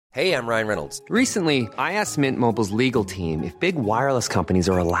Hey, I'm Ryan Reynolds. Recently, I asked Mint Mobile's legal team if big wireless companies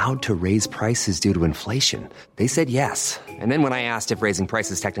are allowed to raise prices due to inflation. They said yes. And then when I asked if raising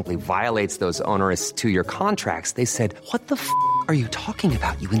prices technically violates those onerous two-year contracts, they said, "What the f*** are you talking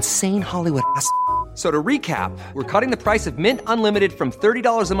about, you insane Hollywood ass?" So to recap, we're cutting the price of Mint Unlimited from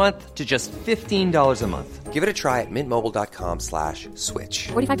 $30 a month to just $15 a month. Give it a try at mintmobile.com/switch.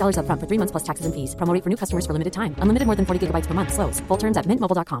 $45 up front for 3 months plus taxes and fees. Promo rate for new customers for limited time. Unlimited more than 40 gigabytes per month. Slows full terms at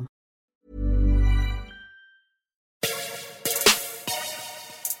mintmobile.com.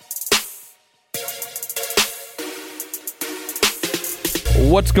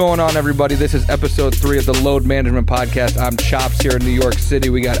 What's going on, everybody? This is episode 3 of the Load Management Podcast. I'm Chops here in New York City.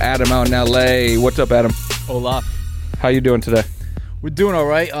 We got Adam out in LA. What's up, Adam? Hola. How you doing today? We're doing all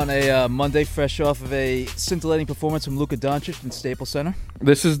right on a Monday, fresh off of a scintillating performance from Luka Dončić in Staples Center.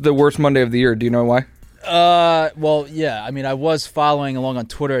 This is the worst Monday of the year. Do you know why? Well, yeah. I mean, I was following along on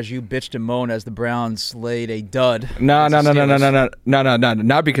Twitter as you bitched and moaned as the Browns laid a dud. No.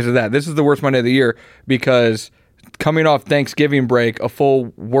 Not because of that. This is the worst Monday of the year because coming off Thanksgiving break, a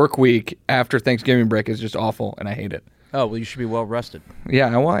full work week after Thanksgiving break is just awful, and I hate it. Oh, well, you should be well rested. Yeah,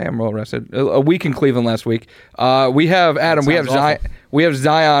 well, I am well rested. A week in Cleveland last week. We have Adam. We have Zion. We have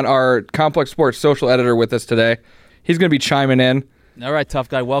Zion, our Complex Sports social editor, with us today. He's going to be chiming in. All right, tough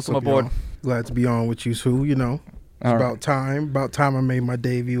guy. Welcome aboard. Y'all? Glad to be on with you, Sue. You know, it's about time. About time I made my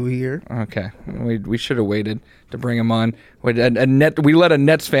debut here. Okay, we should have waited to bring him on. We let a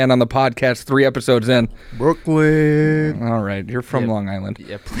Nets fan on the podcast 3 episodes in. Brooklyn. All right, you're from Long Island.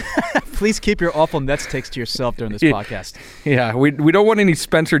 Yeah, please keep your awful Nets takes to yourself during this podcast. Yeah, we don't want any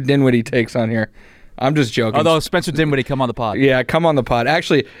Spencer Dinwiddie takes on here. I'm just joking. Although Spencer Dinwiddie, come on the pod. Yeah, come on the pod.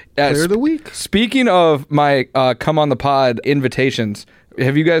 Actually, Player of the week. Speaking of my come on the pod invitations,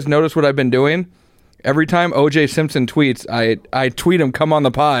 have you guys noticed what I've been doing? Every time O.J. Simpson tweets, I tweet him, come on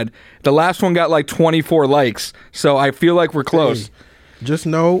the pod. The last one got like 24 likes, so I feel like we're close. Hey, just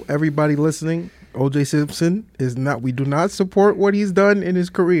know, everybody listening, O.J. Simpson is not. We do not support what he's done in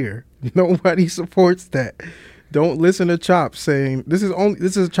his career. Nobody supports that. Don't listen to Chops saying this is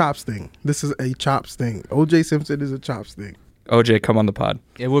a Chops thing. This is a Chops thing. O.J. Simpson is a Chops thing. OJ, come on the pod.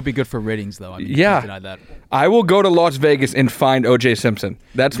 It would be good for ratings, though. I mean, yeah, you can't deny that. I will go to Las Vegas and find O.J. Simpson.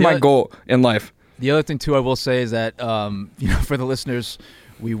 That's my goal in life. The other thing, too, I will say is that, for the listeners,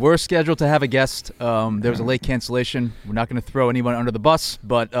 we were scheduled to have a guest. There was a late cancellation. We're not going to throw anyone under the bus,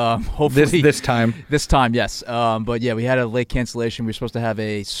 but hopefully this time. This time, yes. But yeah, we had a late cancellation. We were supposed to have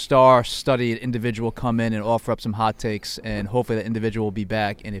a star-studied individual come in and offer up some hot takes, and hopefully that individual will be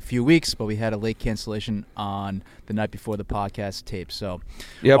back in a few weeks. But we had a late cancellation on the night before the podcast tape. So,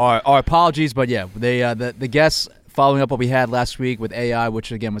 yep. Our apologies, but yeah, the guests. Following up what we had last week with AI,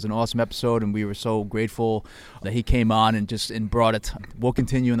 which again was an awesome episode, and we were so grateful that he came on and brought it. We'll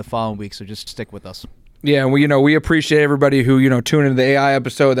continue in the following week, so just stick with us. Yeah, we appreciate everybody who tuned into the AI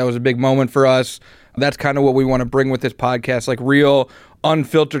episode. That was a big moment for us. That's kind of what we want to bring with this podcast, like real,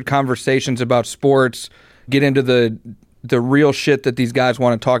 unfiltered conversations about sports. Get into the real shit that these guys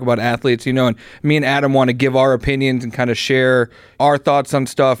want to talk about, athletes, and me and Adam want to give our opinions and kind of share our thoughts on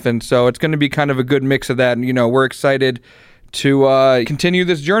stuff. And so it's going to be kind of a good mix of that. And, we're excited to continue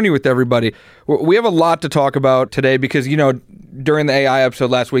this journey with everybody. We have a lot to talk about today because, during the AI episode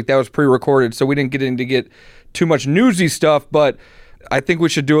last week, that was pre-recorded, so we didn't get too much newsy stuff. But I think we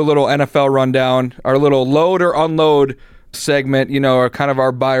should do a little NFL rundown, our little load or unload segment, or kind of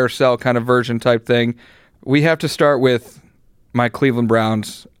our buy or sell kind of version type thing. We have to start with my Cleveland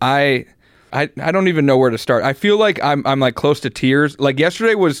Browns. I don't even know where to start. I feel like I'm like close to tears. Like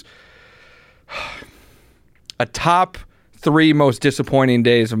yesterday was a top 3 most disappointing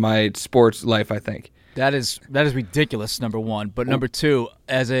days of my sports life, I think. That is ridiculous, number one. But number two,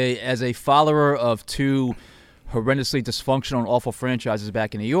 as a follower of 2 horrendously dysfunctional and awful franchises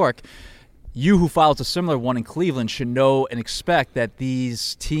back in New York, you who follows a similar one in Cleveland should know and expect that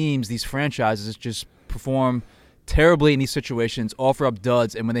these teams, these franchises, just perform terribly in these situations, offer up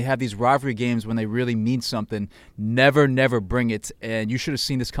duds, and when they have these rivalry games when they really mean something, never bring it, and you should have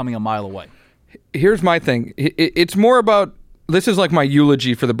seen this coming a mile away. Here's my thing. It's more about, this is like my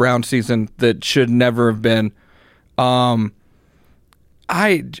eulogy for the Browns season that should never have been.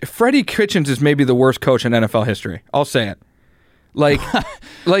 Freddie Kitchens is maybe the worst coach in NFL history. I'll say it. Like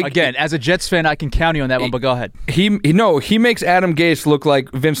again, as a Jets fan, I can count you on that one. But go ahead. He makes Adam Gase look like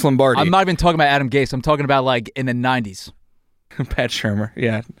Vince Lombardi. I'm not even talking about Adam Gase. I'm talking about like in the 90s. Pat Shurmur,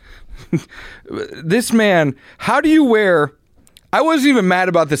 yeah. This man, how do you wear? I wasn't even mad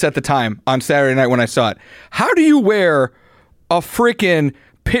about this at the time on Saturday night when I saw it. How do you wear a freaking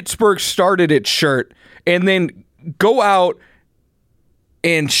Pittsburgh started it shirt and then go out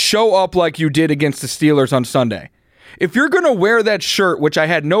and show up like you did against the Steelers on Sunday. If you're going to wear that shirt, which I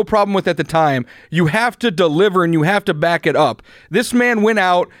had no problem with at the time, you have to deliver and you have to back it up. This man went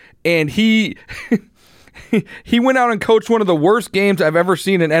out and he went out and coached one of the worst games I've ever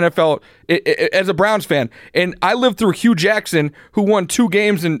seen in NFL as a Browns fan. And I lived through Hugh Jackson, who won 2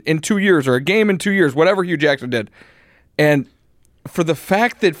 games in 2 years, or a game in 2 years, whatever Hugh Jackson did. And for the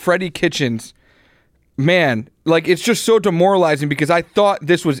fact that Freddie Kitchens, man, like, it's just so demoralizing because I thought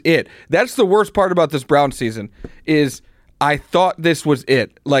this was it. That's the worst part about this Browns season, is I thought this was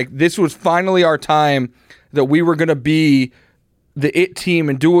it. Like, this was finally our time that we were going to be the it team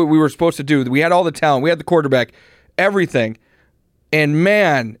and do what we were supposed to do. We had all the talent. We had the quarterback, everything. And,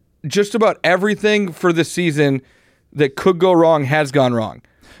 man, just about everything for the season that could go wrong has gone wrong.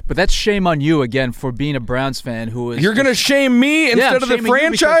 But that's shame on you, again, for being a Browns fan who is... You're going to shame me instead of the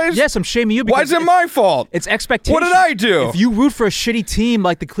franchise? Yes, I'm shaming you because... Why is it my fault? It's expectation. What did I do? If you root for a shitty team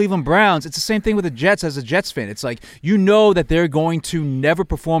like the Cleveland Browns, it's the same thing with the Jets as a Jets fan. It's like, you know that they're going to never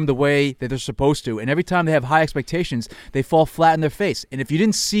perform the way that they're supposed to. And every time they have high expectations, they fall flat in their face. And if you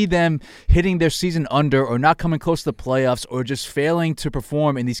didn't see them hitting their season under or not coming close to the playoffs or just failing to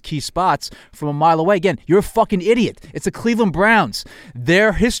perform in these key spots from a mile away, again, you're a fucking idiot. It's the Cleveland Browns.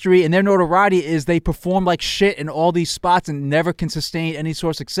 Their history and their notoriety is they perform like shit in all these spots and never can sustain any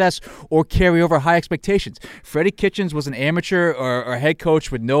sort of success or carry over high expectations. Freddie Kitchens was an amateur or head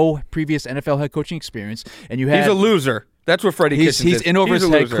coach with no previous NFL head coaching experience, and you had... He's a loser. That's what Freddie Kitchens is. He's in over his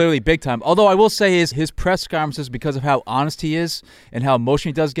head, clearly, big time. Although I will say his press conferences, because of how honest he is and how emotional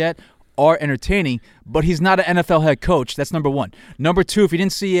he does get, are entertaining, but he's not an NFL head coach. That's number one. Number two, if you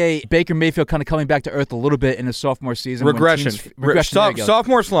didn't see a Baker Mayfield kind of coming back to earth a little bit in his sophomore season. Regression.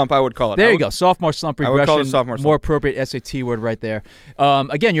 Sophomore slump, I would call it. There you go. Sophomore slump, regression. I would call it sophomore slump. More appropriate SAT word right there.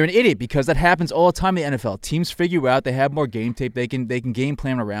 Again, you're an idiot because that happens all the time in the NFL. Teams figure out they have more game tape. They can game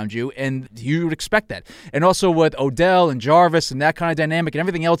plan around you, and you would expect that. And also with Odell and Jarvis and that kind of dynamic and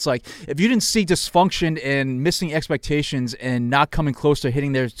everything else, like, if you didn't see dysfunction and missing expectations and not coming close to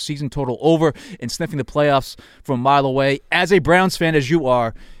hitting their season total over and sniffing the playoffs from a mile away, as a Browns fan as you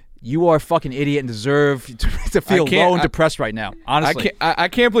are a fucking idiot and deserve to feel low and depressed right now. Honestly, I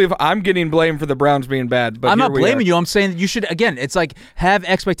can't believe I'm getting blamed for the Browns being bad. But I'm not blaming you. I'm saying that you should, again, it's like, have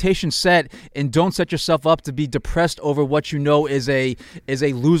expectations set and don't set yourself up to be depressed over what you know is a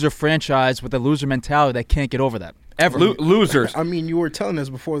loser franchise with a loser mentality that can't get over that ever. Losers. I mean, you were telling us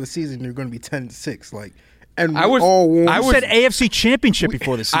before the season you're going to be 10-6, like. And I said AFC Championship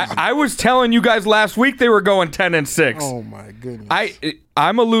before the season. I was telling you guys last week they were going 10-6. Oh my goodness!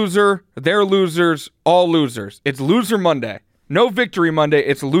 I'm a loser. They're losers. All losers. It's Loser Monday. No Victory Monday.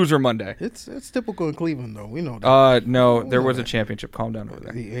 It's Loser Monday. It's typical in Cleveland, though. We know that. No, there was a championship. Calm down over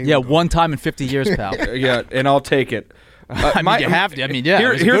there. Yeah, one time in 50 years, pal. Yeah, and I'll take it. I mean, you have to. I mean, yeah.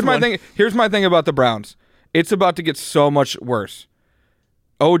 Here's my thing. Here's my thing about the Browns. It's about to get so much worse.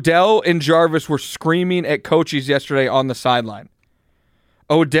 Odell and Jarvis were screaming at coaches yesterday on the sideline.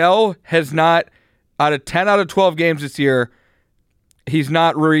 Odell has not, out of 10 out of 12 games this year, he's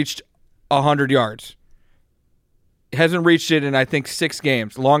not reached 100 yards. Hasn't reached it in, I think, 6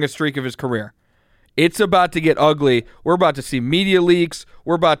 games, longest streak of his career. It's about to get ugly. We're about to see media leaks.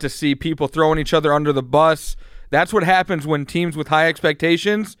 We're about to see people throwing each other under the bus. That's what happens when teams with high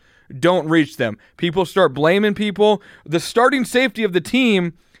expectations don't reach them. People start blaming people. The starting safety of the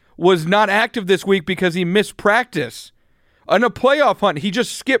team was not active this week because he missed practice. On a playoff hunt, he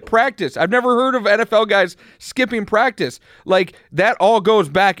just skipped practice. I've never heard of NFL guys skipping practice. Like, that all goes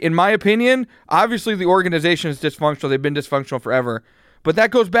back, in my opinion. Obviously, the organization is dysfunctional. They've been dysfunctional forever. But that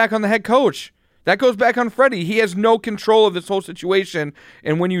goes back on the head coach. That goes back on Freddie. He has no control of this whole situation.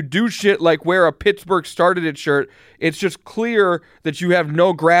 And when you do shit like wear a Pittsburgh started it shirt, it's just clear that you have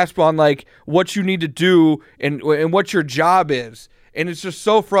no grasp on like what you need to do and what your job is. And it's just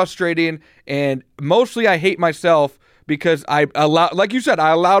so frustrating. And mostly I hate myself because I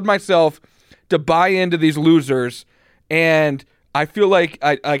allowed myself to buy into these losers. And I feel like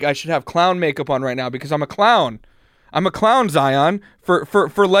I should have clown makeup on right now because I'm a clown. I'm a clown, Zion,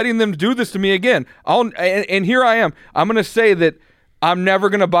 for letting them do this to me again. And here I am. I'm going to say that I'm never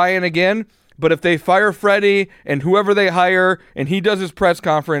going to buy in again, but if they fire Freddie and whoever they hire and he does his press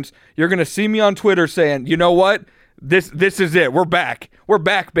conference, you're going to see me on Twitter saying, you know what? This is it. We're back. We're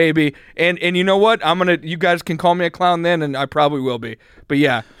back, baby. And you know what? You guys can call me a clown then, and I probably will be. But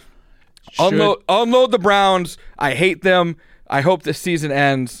yeah, unload the Browns. I hate them. I hope this season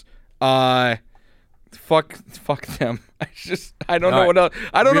ends. Fuck them. I don't know what else.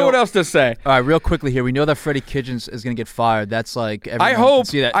 I don't know what else to say. All right, real quickly here. We know that Freddie Kitchens is going to get fired. That's like everyone I hope.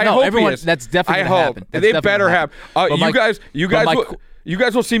 can see that. I hope everyone. That's definitely going to happen. They better happen. You guys. You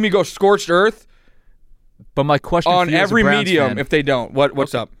guys will see me go scorched earth But my question on for you as a every Browns medium fan, if they don't.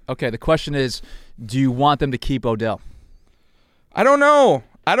 What's up? Okay, the question is, do you want them to keep Odell? I don't know.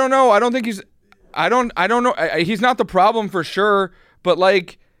 I don't think he's. I don't know. He's not the problem for sure. But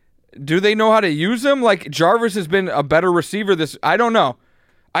like, do they know how to use him? Like Jarvis has been a better receiver. I don't know.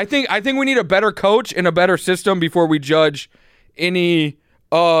 I think we need a better coach and a better system before we judge any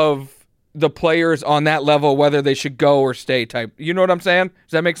of the players on that level, whether they should go or stay. Type. You know what I'm saying?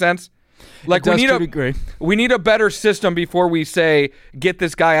 Does that make sense? Like we need a better system before we say get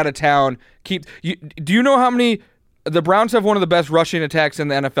this guy out of town. Do you know how many? The Browns have one of the best rushing attacks in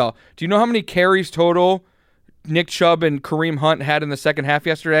the NFL. Do you know how many carries total Nick Chubb and Kareem Hunt had in the second half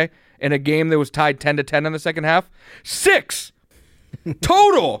yesterday in a game that was tied 10-10 in the second half? 6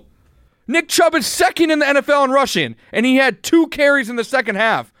 total. Nick Chubb is second in the NFL in rushing, and he had 2 carries in the second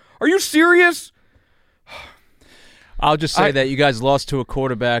half. Are you serious? I'll just say that you guys lost to a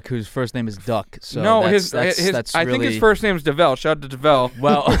quarterback whose first name is Duck. So no, that's I think his first name is DeVell. Shout out to DeVell.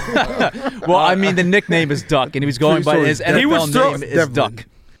 Well, I mean the nickname is Duck, and he was going by his NFL name is Duck.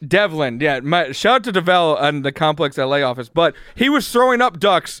 Devlin, yeah. Shout out to DeVell on the Complex LA office. But he was throwing up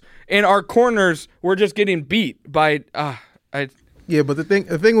ducks, and our corners were just getting beat by. Yeah, but the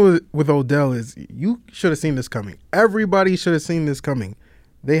thing with Odell is you should have seen this coming. Everybody should have seen this coming.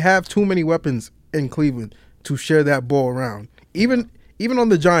 They have too many weapons in Cleveland to share that ball around. Even on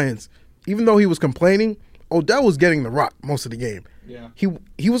the Giants, even though he was complaining, Odell was getting the rock most of the game. Yeah.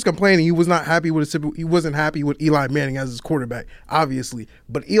 He was complaining. He was not happy with he wasn't happy with Eli Manning as his quarterback, obviously.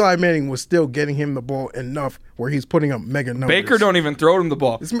 But Eli Manning was still getting him the ball enough where he's putting up mega numbers. Baker don't even throw him the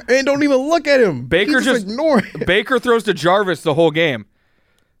ball. And don't even look at him. Baker just ignore it. Baker throws to Jarvis the whole game.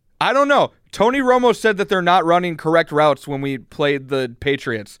 I don't know. Tony Romo said that they're not running correct routes when we played the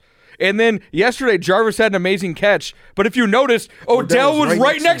Patriots. And then yesterday, Jarvis had an amazing catch. But if you notice, Odell was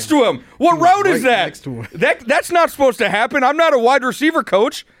right next to him. What route is that? That's not supposed to happen. I'm not a wide receiver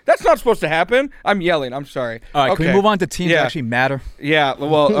coach. That's not supposed to happen. I'm yelling. I'm sorry. All right, can we move on to teams that actually matter? Yeah,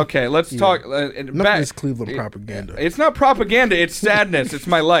 well, okay. Let's talk. Nothing is Cleveland propaganda. It's not propaganda. It's sadness. It's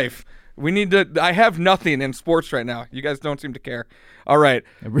my life. I have nothing in sports right now. You guys don't seem to care. All right.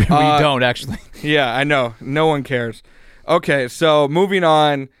 We don't, actually. Yeah, I know. No one cares. Okay, so moving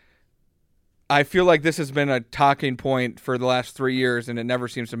on. I feel like this has been a talking point for the last 3 years, and it never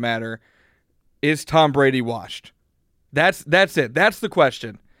seems to matter. Is Tom Brady washed? That's it. That's the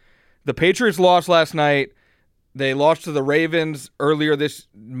question. The Patriots lost last night. They lost to the Ravens earlier last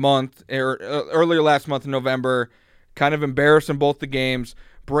month in November. Kind of embarrassed in both the games.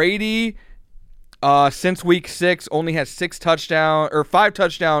 Brady, since week 6, only has 5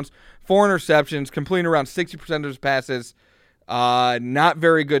 touchdowns, 4 interceptions, completing around 60% of his passes. Not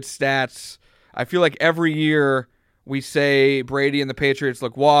very good stats. I feel like every year we say Brady and the Patriots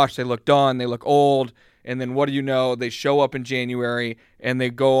look washed, they look done, they look old, and then what do you know? They show up in January and they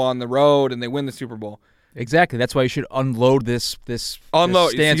go on the road and they win the Super Bowl. Exactly. That's why you should unload this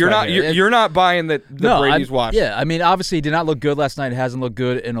unload. This So you're not buying that Brady's washed. Yeah, I mean, obviously he did not look good last night. It hasn't looked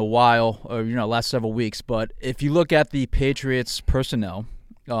good in a while, or last several weeks. But if you look at the Patriots personnel,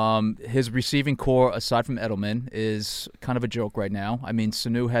 his receiving core, aside from Edelman, is kind of a joke right now. I mean,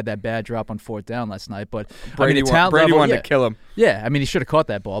 Sanu had that bad drop on 4th down last night, but Brady wanted to kill him. Yeah, I mean, he should have caught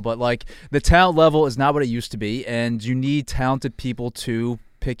that ball, but like the talent level is not what it used to be, and you need talented people to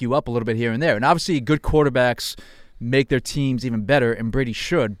pick you up a little bit here and there. And obviously, good quarterbacks make their teams even better, and Brady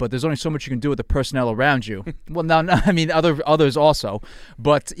should, but there's only so much you can do with the personnel around you. Well, I mean, others also.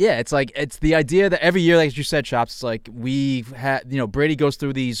 But, yeah, it's the idea that every year, like you said, Chops, it's like we've had, Brady goes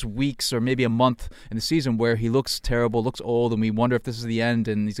through these weeks or maybe a month in the season where he looks terrible, looks old, and we wonder if this is the end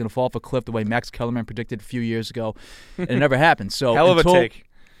and he's going to fall off a cliff the way Max Kellerman predicted a few years ago, and it never happened. So hell of a take.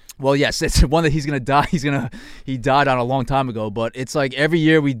 Well, yes, it's one that he's going to die. He died on a long time ago, but it's like every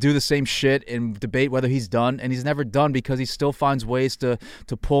year we do the same shit and debate whether he's done, and he's never done because he still finds ways to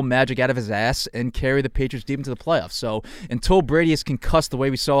pull magic out of his ass and carry the Patriots deep into the playoffs. So until Brady is concussed the way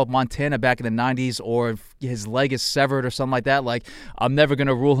we saw Montana back in the 90s, or if his leg is severed or something like that, like I'm never going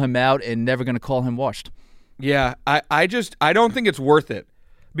to rule him out and never going to call him washed. Yeah, I don't think it's worth it,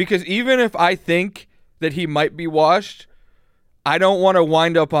 because even if I think that he might be washed, I don't want to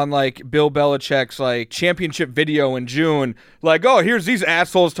wind up on like Bill Belichick's like championship video in June. Like, oh, here's these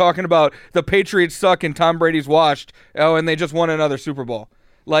assholes talking about the Patriots suck and Tom Brady's washed. Oh, and they just won another Super Bowl.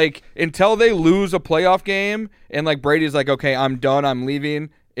 Like, until they lose a playoff game and like Brady's like, okay, I'm done, I'm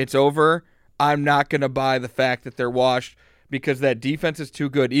leaving, it's over, I'm not going to buy the fact that they're washed, because that defense is too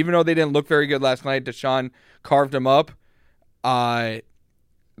good. Even though they didn't look very good last night, Deshaun carved them up.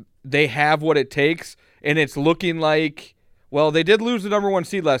 They have what it takes, and it's looking like Well, they did lose the number 1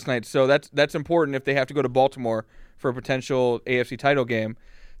 seed last night, so that's important if they have to go to Baltimore for a potential AFC title game.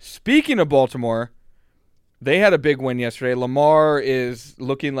 Speaking of Baltimore, they had a big win yesterday. Lamar is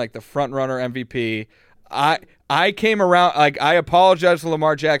looking like the front runner MVP. I came around, I apologized to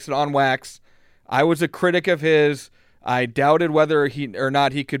Lamar Jackson on wax. I was a critic of his. I doubted whether he or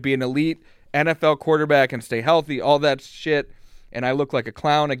not he could be an elite NFL quarterback and stay healthy, all that shit. And I look like a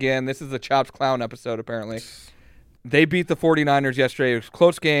clown again. This is the Chops Clown episode, apparently. They beat the 49ers yesterday. It was a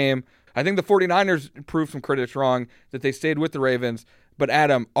close game. I think the 49ers proved some critics wrong that they stayed with the Ravens. But,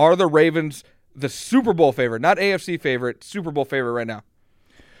 Adam, are the Ravens the Super Bowl favorite, not AFC favorite, Super Bowl favorite right now?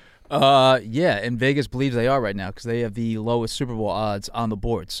 Yeah, and Vegas believes they are right now because they have the lowest Super Bowl odds on the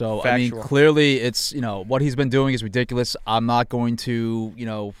board. So, Factual. I mean, clearly it's, what he's been doing is ridiculous. I'm not going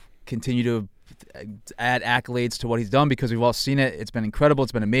to, continue to add accolades to what he's done because we've all seen it. It's been incredible.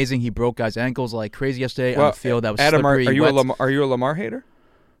 It's been amazing. He broke guys' ankles like crazy yesterday on the field. That was Adam, slippery. are you a Lamar hater?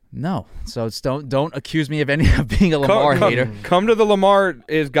 No. So don't accuse me of being a Lamar hater. Come to the Lamar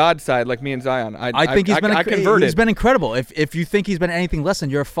is God's side, like me and Zion. I think he's converted. been incredible. If you think he's been anything less than,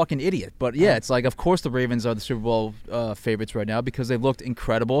 you're a fucking idiot. But yeah, it's like, of course the Ravens are the Super Bowl favorites right now because they've looked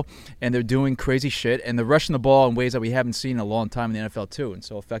incredible and they're doing crazy shit and they're rushing the ball in ways that we haven't seen in a long time in the NFL too, and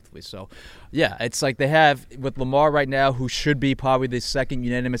so effectively. So yeah, it's like they have with Lamar right now, who should be probably the second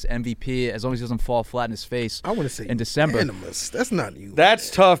unanimous MVP as long as he doesn't fall flat in his face. I want to say in December. Unanimous. That's not you.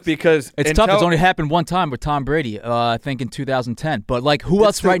 That's tough because it's tough. It's only happened one time with Tom Brady, I think in 2010. But like, who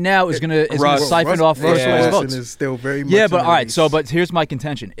else right now is gonna siphon off first place votes? Is still very much but all right. So, but here's my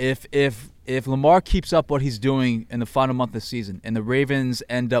contention: if Lamar keeps up what he's doing in the final month of the season, and the Ravens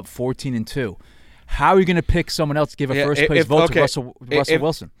end up 14-2, how are you going to pick someone else to give a first place vote to Russell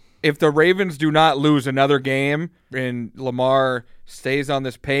Wilson? If the Ravens do not lose another game and Lamar stays on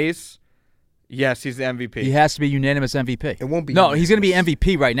this pace, yes, he's the MVP. He has to be unanimous MVP. It won't be. No, he's going to be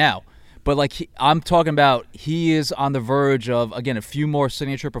MVP right now. But like I'm talking about, he is on the verge of, again, a few more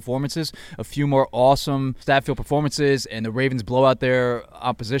signature performances, a few more awesome stat field performances, and the Ravens blow out their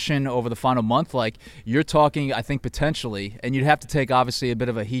opposition over the final month. Like, you're talking, I think, potentially, and you'd have to take, obviously, a bit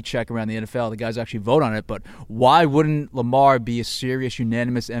of a heat check around the NFL. The guys actually vote on it, but why wouldn't Lamar be a serious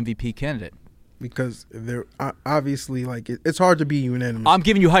unanimous MVP candidate? Because they're obviously, like, it's hard to be unanimous. I'm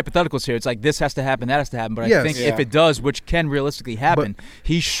giving you hypotheticals here. It's like this has to happen, that has to happen. But I think if it does, which can realistically happen,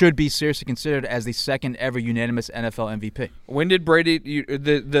 he should be seriously considered as the second ever unanimous NFL MVP. When did Brady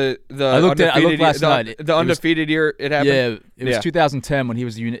the I looked last night. The undefeated year it happened? Yeah, it was 2010 when he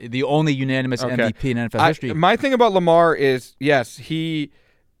was the only unanimous MVP in NFL history. My thing about Lamar is, yes, he's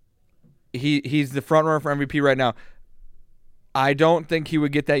the front runner for MVP right now. I don't think he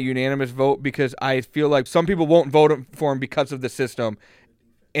would get that unanimous vote because I feel like some people won't vote for him because of the system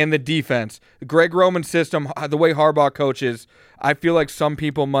and the defense. Greg Roman's system, the way Harbaugh coaches, I feel like some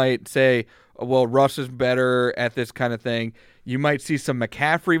people might say, well, Russ is better at this kind of thing. You might see some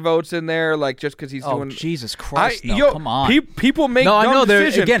McCaffrey votes in there, like just because he's doing. Jesus Christ! Come on. People make dumb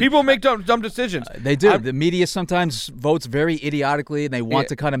decisions. People make dumb decisions. They do. The media sometimes votes very idiotically, and they want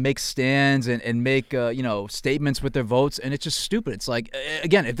to kind of make stands and make statements with their votes, and it's just stupid. It's like,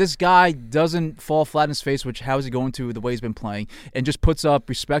 again, if this guy doesn't fall flat in his face, which how is he going to the way he's been playing, and just puts up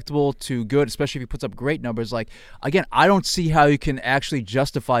respectable to good, especially if he puts up great numbers, like, again, I don't see how you can actually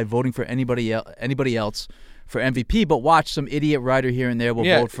justify voting for anybody else for MVP, but watch some idiot writer here and there will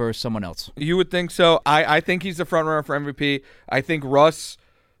vote for someone else. You would think so. I think he's the front runner for MVP. I think Russ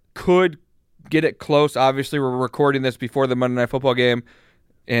could get it close. Obviously, we're recording this before the Monday Night Football game,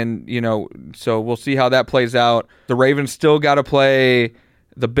 and so we'll see how that plays out. The Ravens still got to play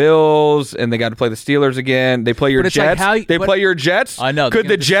the Bills, and they got to play the Steelers again. They play your Jets. Play your Jets. I know. Could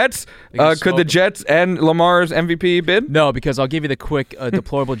the Jets end Lamar's MVP bid? No, because I'll give you the quick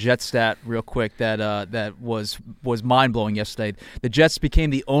deplorable Jets stat real quick that was mind blowing yesterday. The Jets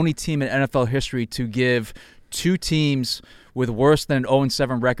became the only team in NFL history to give two teams with worse than an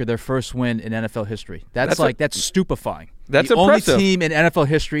 0-7 record their first win in NFL history. That's stupefying. That's the impressive. Only team in NFL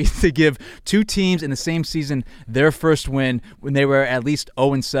history to give two teams in the same season their first win when they were at least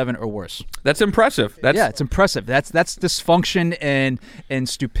 0-7 or worse. That's impressive. It's impressive. That's dysfunction and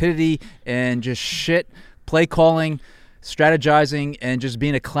stupidity and just shit, play calling, strategizing, and just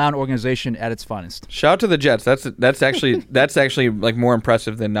being a clown organization at its finest. Shout out to the Jets. That's actually like more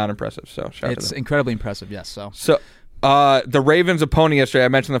impressive than not impressive. So shout out to them. It's incredibly impressive. Yes. So the Ravens' opponent yesterday, I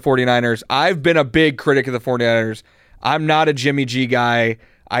mentioned the 49ers. I've been a big critic of the 49ers. I'm not a Jimmy G guy.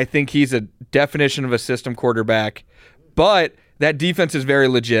 I think he's a definition of a system quarterback. But that defense is very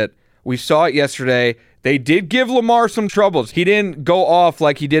legit. We saw it yesterday. They did give Lamar some troubles. He didn't go off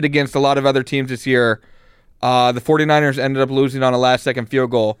like he did against a lot of other teams this year. The 49ers ended up losing on a last-second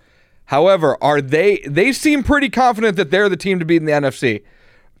field goal. However, they seem pretty confident that they're the team to beat in the NFC.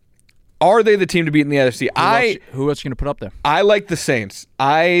 Are they the team to beat in the NFC? Who else are you going to put up there? I like the Saints.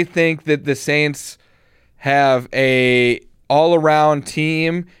 I think that the Saints have a all-around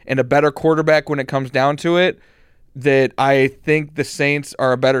team and a better quarterback when it comes down to it. That I think the Saints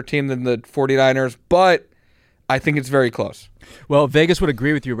are a better team than the 49ers, but I think it's very close. Well, Vegas would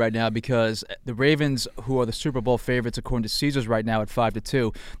agree with you right now because the Ravens, who are the Super Bowl favorites according to Caesars right now at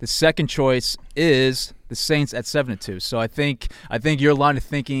 5-2, the second choice is the Saints at 7-2. So I think your line of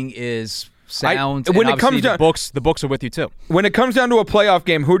thinking is sound. When and it comes down, the books are with you too. When it comes down to a playoff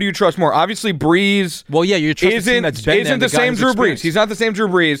game, who do you trust more? Obviously, Breeze. Well, yeah, you trust the team that's been isn't there, the same Drew Brees. He's not the same Drew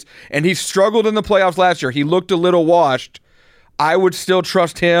Brees, and he struggled in the playoffs last year. He looked a little washed. I would still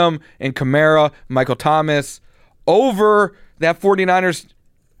trust him and Kamara, Michael Thomas over that 49ers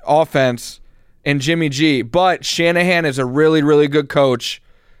offense and Jimmy G. But Shanahan is a really, really good coach.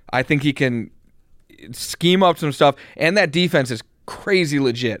 I think he can scheme up some stuff, and that defense is crazy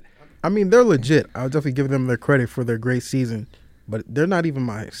legit. I mean, they're legit. I'll definitely give them their credit for their great season, but they're not even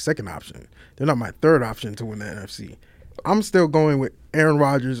my second option. They're not my third option to win the NFC. I'm still going with Aaron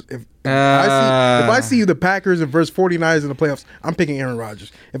Rodgers. If I see the Packers versus 49ers in the playoffs, I'm picking Aaron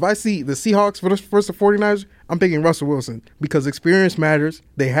Rodgers. If I see the Seahawks versus the 49ers, I'm picking Russell Wilson because experience matters.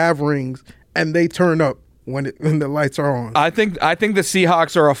 They have rings, and they turn up when the lights are on. I think the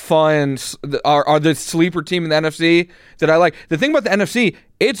Seahawks are the sleeper team in the NFC that I like. The thing about the NFC,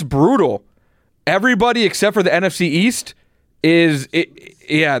 it's brutal. Everybody except for the NFC East the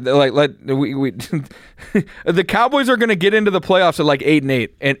Cowboys are going to get into the playoffs at like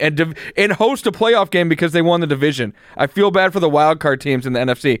 8-8 and host a playoff game because they won the division. I feel bad for the wild card teams in the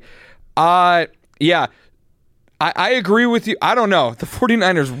NFC. I agree with you. I don't know. The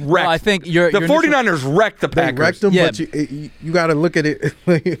 49ers wrecked. No, I think the 49ers wrecked the Packers. They wrecked them, but you got to look at it.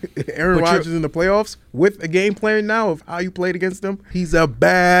 Aaron Rodgers in the playoffs with a game plan now of how you played against them. He's a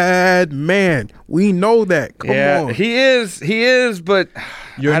bad man. We know that. Come on. He is, but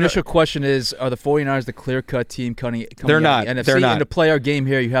your initial question is, are the 49ers the clear-cut team coming They're out not. of the NFC? They're not. In the player game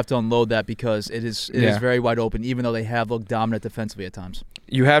here, you have to unload that because it is very wide open, even though they have looked dominant defensively at times.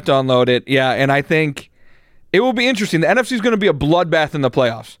 You have to unload it. Yeah, and I think it will be interesting. The NFC is going to be a bloodbath in the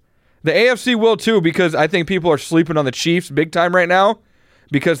playoffs. The AFC will too, because I think people are sleeping on the Chiefs big time right now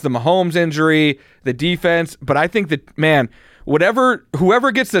because the Mahomes injury, the defense. But I think that, man,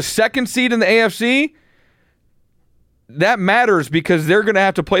 whoever gets the second seed in the AFC, that matters because they're going to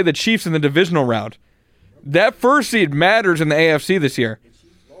have to play the Chiefs in the divisional round. That first seed matters in the AFC this year. The Chiefs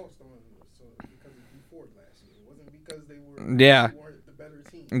lost because of D4 last year. It wasn't because they weren't the better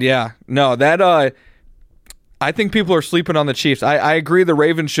team. Yeah. No, that I think people are sleeping on the Chiefs. I agree the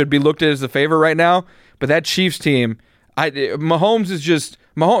Ravens should be looked at as the favorite right now, but that Chiefs team,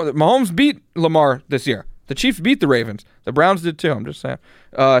 Mahomes beat Lamar this year. The Chiefs beat the Ravens. The Browns did too, I'm just saying.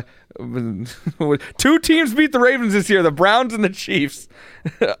 Two teams beat the Ravens this year, the Browns and the Chiefs,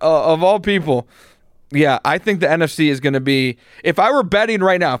 of all people. Yeah, I think the NFC is going to be, if I were betting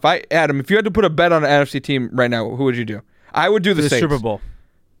right now, if you had to put a bet on an NFC team right now, who would you do? I would do the Saints. Super Bowl.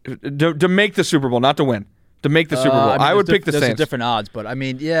 To make the Super Bowl, not to win. To make the Super Bowl. I would pick the Saints. There's different odds, but I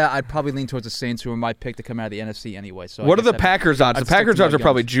mean, I'd probably lean towards the Saints, who are my pick to come out of the NFC anyway. So what are the Packers odds? The Packers odds are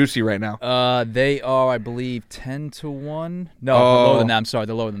probably juicy right now. They are, I believe, 10-1. No, lower than that. I'm sorry,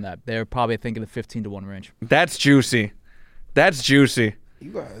 they're lower than that. They're probably thinking the 15-1 range. That's juicy.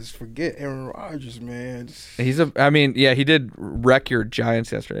 You guys forget Aaron Rodgers, man. He did wreck your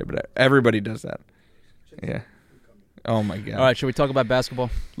Giants yesterday, but everybody does that. Yeah. Oh, my God. All right, should we talk about basketball?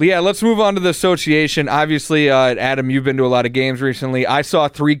 Yeah, let's move on to the association. Obviously, Adam, you've been to a lot of games recently. I saw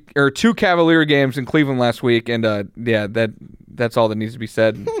 2 Cavalier games in Cleveland last week, and that's all that needs to be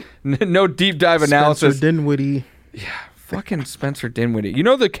said. No deep dive analysis. Spencer Dinwiddie. Yeah, fucking Spencer Dinwiddie. You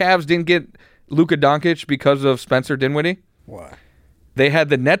know the Cavs didn't get Luka Dončić because of Spencer Dinwiddie? Why? They had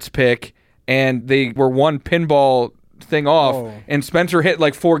the Nets pick, and they were one pinball thing off, and Spencer hit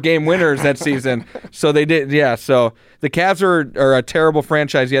like 4 game winners that season. So they did, so the Cavs are a terrible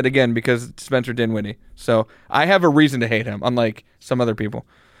franchise yet again because Spencer Dinwiddie. So I have a reason to hate him, unlike some other people.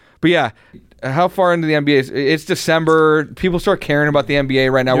 But yeah, how far into the NBA? It's December. People start caring about the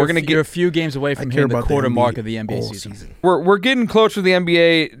NBA right now. You're a few games away from hitting the quarter mark of the NBA season. We're getting close to the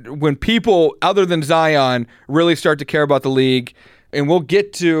NBA when people other than Zion really start to care about the league, and we'll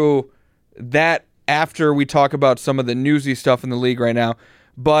get to that after we talk about some of the newsy stuff in the league right now.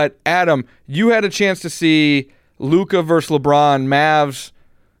 But Adam, you had a chance to see Luka versus LeBron, Mavs,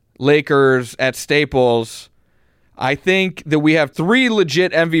 Lakers at Staples. I think that we have 3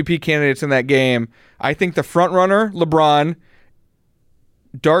 legit MVP candidates in that game. I think the front runner, LeBron,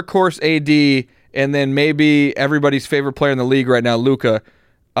 dark horse AD, and then maybe everybody's favorite player in the league right now, Luka.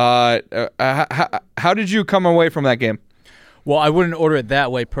 How did you come away from that game? Well, I wouldn't order it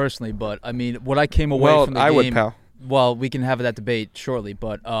that way personally, but I mean, what I came away from the game. I would, pal. Well, we can have that debate shortly,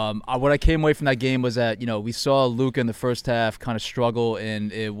 but what I came away from that game was that, we saw Luka in the first half kind of struggle,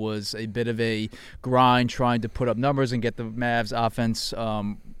 and it was a bit of a grind trying to put up numbers and get the Mavs offense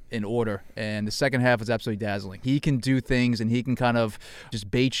in order. And the second half was absolutely dazzling. He can do things, and he can kind of just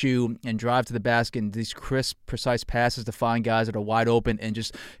bait you and drive to the basket, and these crisp, precise passes to find guys that are wide open, and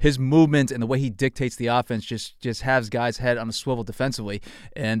just his movement and the way he dictates the offense just has guys' head on a swivel defensively.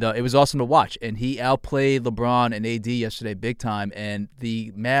 And it was awesome to watch. And he outplayed LeBron and AD yesterday big time, and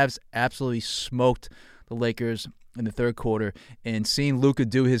the Mavs absolutely smoked the Lakers in the third quarter, and seeing Luka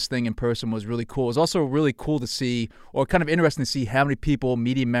do his thing in person was really cool. It was also really cool to see, or kind of interesting to see, how many people,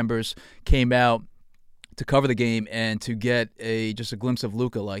 media members, came out to cover the game and to get just a glimpse of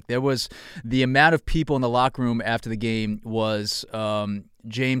Luka. Like, there was the amount of people in the locker room after the game was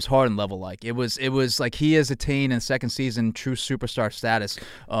James Harden level. Like, it was like he has attained in second season true superstar status.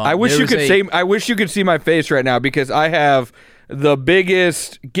 I wish you could see my face right now, because I have the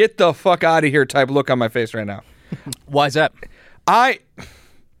biggest get the fuck out of here type look on my face right now. Why is that? I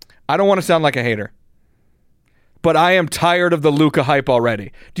don't want to sound like a hater, but I am tired of the Luka hype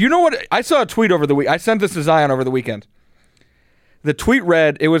already. Do you know what? I saw a tweet over the week. I sent this to Zion over the weekend. The tweet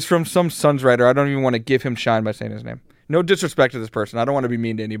read, it was from some Suns writer. I don't even want to give him shine by saying his name. No disrespect to this person. I don't want to be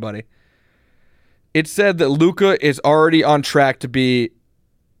mean to anybody. It said that Luka is already on track to be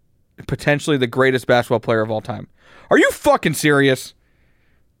potentially the greatest basketball player of all time. Are you fucking serious?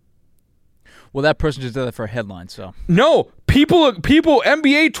 Well, that person just did that for a headline, so. No, people,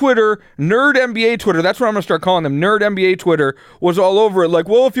 NBA Twitter, nerd NBA Twitter, that's what I'm going to start calling them, nerd NBA Twitter, was all over it. Like,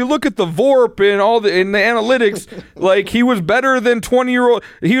 well, if you look at the VORP and in the analytics, like, he was better than 20-year-old.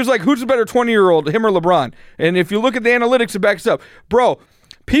 He was like, who's the better 20-year-old, him or LeBron? And if you look at the analytics, it backs up. Bro,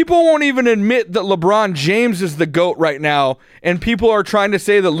 people won't even admit that LeBron James is the GOAT right now, and people are trying to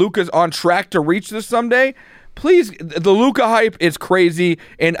say that Luka's on track to reach this someday. Please, the Luka hype is crazy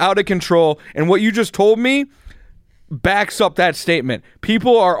and out of control, and what you just told me backs up that statement.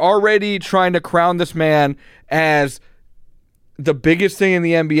 People are already trying to crown this man as the biggest thing in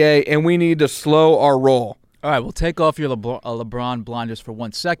the NBA, and we need to slow our roll. All right, we'll take off your LeBron blinders for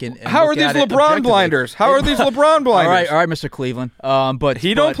 1 second. And How are these LeBron blinders? How are these LeBron blinders? All right, Mr. Cleveland. But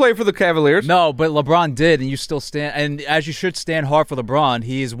he don't play for the Cavaliers. No, but LeBron did, and you still stand. And as you should stand hard for LeBron,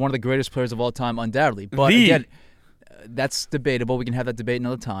 he is one of the greatest players of all time, undoubtedly. But again, that's debatable. We can have that debate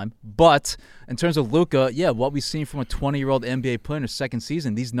another time. But in terms of Luka, yeah, what we've seen from a 20-year-old NBA player in his second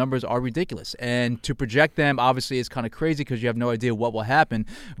season, these numbers are ridiculous. And to project them, obviously, is kind of crazy because you have no idea what will happen.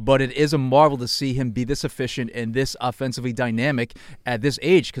 But it is a marvel to see him be this efficient and this offensively dynamic at this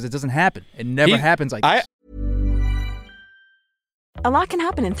age, because it doesn't happen. It never happens like this. A lot can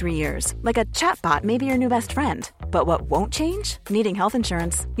happen in 3 years, like a chatbot may be your new best friend. But what won't change? Needing health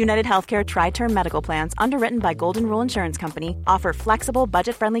insurance. United Healthcare Tri-Term Medical Plans, underwritten by Golden Rule Insurance Company, offer flexible,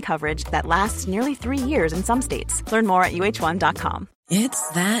 budget-friendly coverage that lasts nearly 3 years in some states. Learn more at uh1.com. It's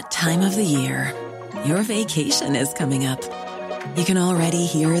that time of the year. Your vacation is coming up. You can already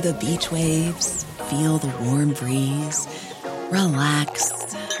hear the beach waves, feel the warm breeze,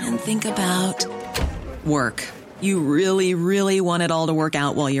 relax, and think about work. You really, really want it all to work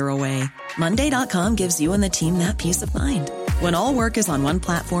out while you're away. Monday.com gives you and the team that peace of mind. When all work is on one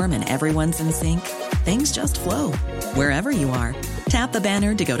platform and everyone's in sync, things just flow. Wherever you are, tap the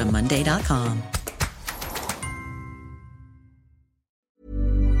banner to go to Monday.com.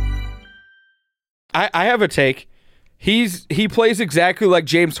 I have a take. He plays exactly like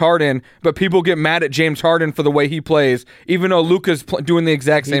James Harden, but people get mad at James Harden for the way he plays, even though Luka's doing the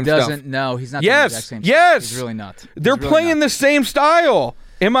exact same stuff. No, he's not doing the exact same stuff. Yes. He's really not. They're playing the same style.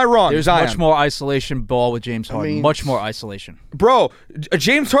 Am I wrong? There's Zion? much more isolation ball with James Harden. Much more isolation. Bro,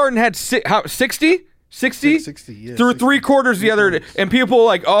 James Harden had 60? 60? 60, yeah. Through 60. 3/4 the other day. And people are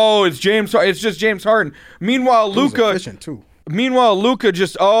like, oh, it's just James Harden. Meanwhile, Luka... efficient too. Meanwhile, Luka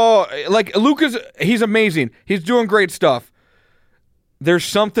Luka's, he's amazing. He's doing great stuff. There's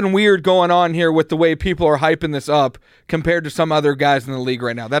something weird going on here with the way people are hyping this up compared to some other guys in the league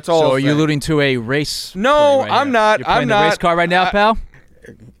right now. That's all. So are you alluding to a race? No, right I'm here? not. You're playing the race car right now, pal?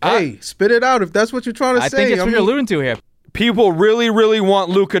 Hey, spit it out if that's what you're trying to say. I think that's what you're alluding to here. people really, really want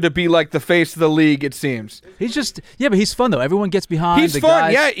Luka to be like the face of the league, it seems. He's just but he's fun though. Everyone gets behind. He's the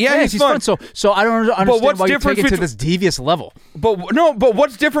fun. Guys. Yeah, he's fun. So I don't understand why you take it to between- this devious level. But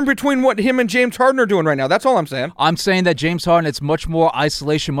what's different between what him and James Harden are doing right now? That's all I'm saying. I'm saying that James Harden, it's much more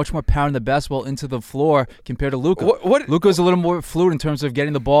isolation, much more pounding the basketball into the floor compared to Luka. Luka's a little more fluid in terms of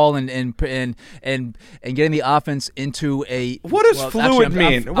getting the ball and getting the offense into a. What does fluid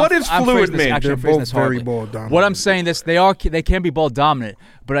mean? What does fluid mean? They're both very ball dominant. What I'm saying is they can be ball dominant,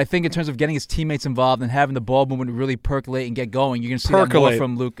 but I think in terms of getting his teammates involved and having the ball movement really percolate and get going, you're going to see that more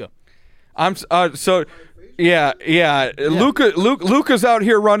from Luka. Luka's out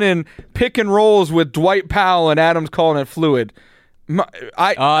here running pick and rolls with Dwight Powell, and Adam's calling it fluid.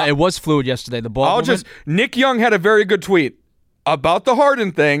 It was fluid yesterday. The ball. Nick Young had a very good tweet about the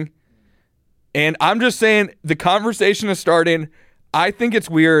Harden thing, and I'm just saying the conversation is starting. I think it's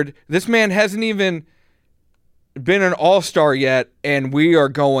weird. This man hasn't even been an all-star yet, and we are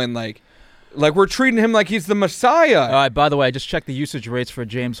going like we're treating him like he's the Messiah. All right, by the way, I just checked the usage rates for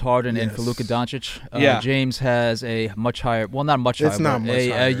James Harden and for Luka Dončić. James has a much higher, well, not much higher, it's not much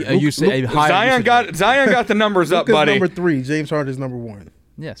higher. A higher Zion got the numbers up, Luka's buddy. number 3. James Harden is number 1.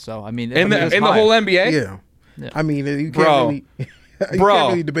 Yeah, so I mean, in the whole NBA. Yeah. I mean, you can't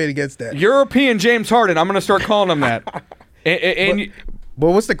really debate against that. European James Harden. I'm going to start calling him that.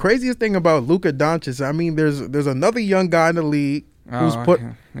 But what's the craziest thing about Luka Dončić? I mean, there's another young guy in the league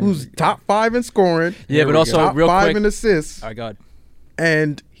who's top 5 in scoring. Yeah, but also top real 5 quick in assists. All right, God.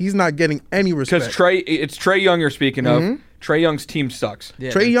 And he's not getting any respect. Because it's Trae Young you're speaking of. Trae Young's team sucks. Yeah,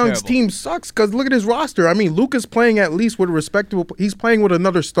 Trae Young's team sucks because look at his roster. I mean, Luka's playing at least with a respectable. He's playing with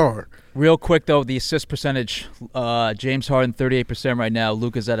another star. Real quick though, the assist percentage. James Harden 38% right now.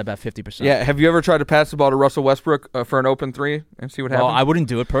 Luka's at about 50%. Yeah. Have you ever tried to pass the ball to Russell Westbrook for an open three and see what happens? Well, I wouldn't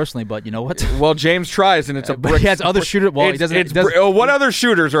do it personally, but you know what? Well, James tries and it's a brick. He has other shooters. Well, he doesn't. What other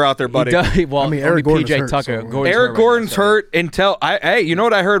shooters are out there, buddy? Well, I mean, Eric Gordon's PJ hurt, Tucker. so- Eric Gordon's hurt until hey, you know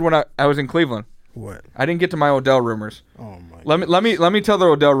what I heard when I was in Cleveland? What? I didn't get to my Odell rumors. Oh my. Let me tell the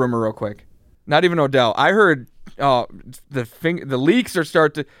Odell rumor real quick. Not even Odell. I heard the leaks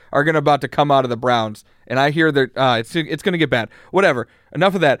are about to come out of the Browns, and I hear that it's going to get bad. Whatever.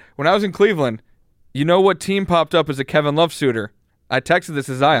 Enough of that. When I was in Cleveland, you know what team popped up as a Kevin Love suitor? I texted this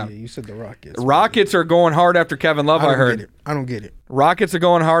to Zion. Yeah, you said the Rockets. Rockets are going hard after Kevin Love. I heard. I don't get it. Rockets are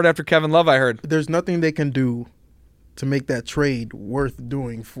going hard after Kevin Love. I heard. There's nothing they can do to make that trade worth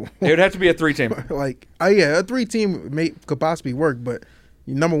doing for. It would have to be a 3-team. Like, a 3-team could possibly work, but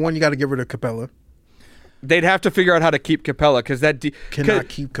number one, you got to get rid of Capella. They'd have to figure out how to keep Capella because cannot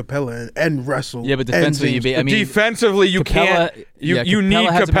keep Capella and wrestle. Yeah, but defensively, defensively you Capella, can't. You Capella need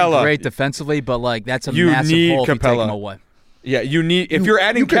hasn't Capella. been great defensively, but like that's a You massive need hole if you take Capella. him away. Yeah, you need if you're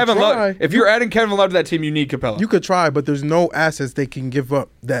adding Kevin Love. If you're adding Kevin Love to that team, you need Capella. You could try, but there's no assets they can give up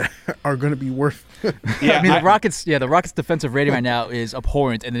that are going to be worth. Yeah, I mean, the Rockets' defensive rating right now is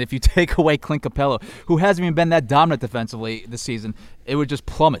abhorrent, and then if you take away Clint Capella, who hasn't even been that dominant defensively this season, it would just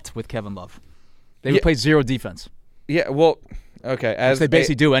plummet with Kevin Love. They would play zero defense. Yeah, well, okay. As they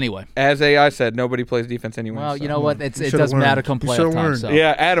basically do anyway. As AI said, nobody plays defense anyway. Well, so. you know what? It does matter come playoff time. So.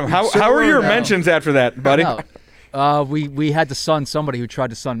 Yeah, Adam, how are your mentions after that, buddy? We had to sun somebody who tried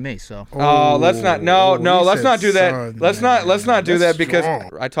to sun me. So let's not. Let's not do that. Let's not do that because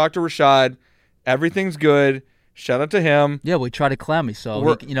I talked to Rashad. Everything's good. Shout out to him. Yeah, we tried to clown me.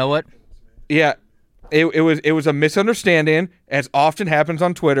 So you know what? Yeah, it was a misunderstanding, as often happens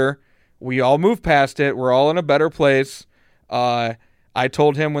on Twitter. We all moved past it. We're all in a better place. I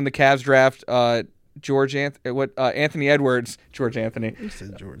told him when the Cavs draft Anthony Edwards. George Anthony. You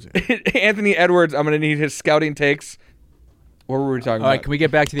said George. Anthony Edwards. I'm going to need his scouting takes. What were we talking about? All right, can we get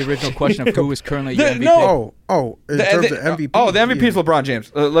back to the original question of who is currently your MVP? In terms of MVP. The MVP is LeBron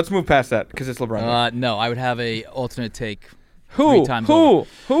James. Let's move past that because it's LeBron James. No, I would have a alternate take. Who? 3 times Who?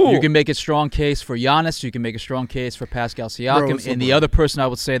 Over. You can make a strong case for Giannis. You can make a strong case for Pascal Siakam. And the other person I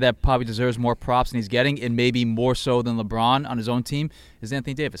would say that probably deserves more props than he's getting, and maybe more so than LeBron on his own team, is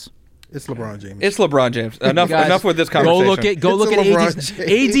Anthony Davis. It's LeBron James. It's LeBron James. Enough. Guys, enough with this conversation. Go look at AD.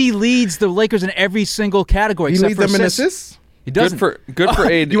 AD leads the Lakers in every single category. He except leads for them in assists. assists. He doesn't. Good for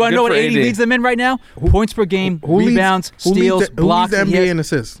AD. You want to know what AD AD leads them in right now? Points per game, rebounds, steals, blocks. Who leads the NBA in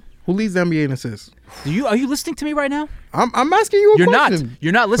assists? Who leads the NBA in assists? Are you listening to me right now? I'm asking you a question.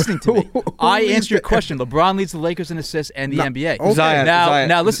 You're not listening to me. I answered your question. LeBron leads the Lakers in assists and the NBA. Okay. Zion.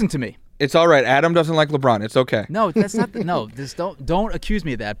 Now listen to me. It's all right. Adam doesn't like LeBron. It's okay. No, that's not. Just don't accuse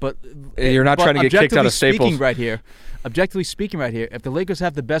me of that. But you're not trying to get kicked out of Staples. Objectively speaking, right here, if the Lakers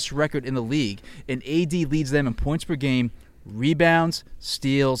have the best record in the league and AD leads them in points per game, rebounds,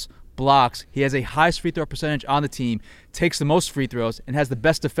 steals, blocks. He has a highest free throw percentage on the team, takes the most free throws, and has the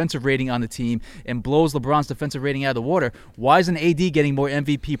best defensive rating on the team, and blows LeBron's defensive rating out of the water. Why isn't AD getting more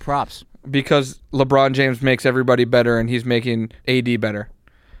MVP props? Because LeBron James makes everybody better, and he's making AD better.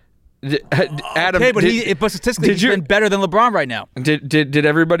 Adam, okay, but statistically, he's been better than LeBron right now. Did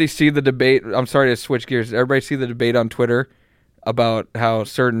everybody see the debate? I'm sorry to switch gears. Did everybody see the debate on Twitter about how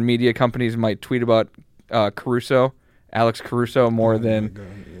certain media companies might tweet about Alex Caruso more than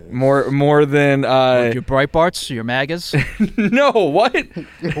your Breitbarts, your MAGAs? No, what?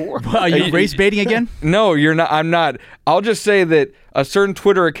 Are you race baiting again? No, you're not. I'm not. I'll just say that a certain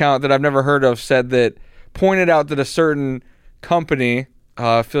Twitter account that I've never heard of pointed out that a certain company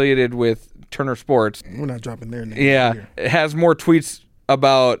affiliated with Turner Sports. We're not dropping their name. Yeah, it has more tweets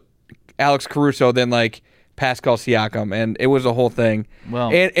about Alex Caruso than like Pascal Siakam, and it was a whole thing. Well,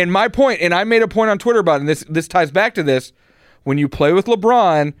 and my point, and I made a point on Twitter about it, and this ties back to this. When you play with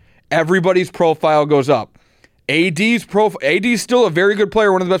LeBron, everybody's profile goes up. AD's still a very good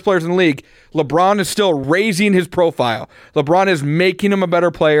player, one of the best players in the league. LeBron is still raising his profile. LeBron is making him a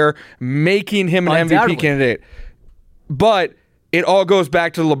better player, making him an MVP candidate. But it all goes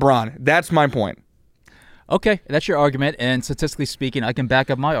back to LeBron. That's my point. Okay, that's your argument, and statistically speaking, I can back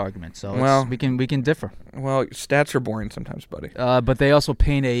up my argument. So we can differ. Well, stats are boring sometimes, buddy. But they also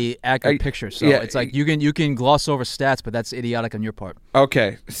paint a accurate picture. So it's like you can gloss over stats, but that's idiotic on your part.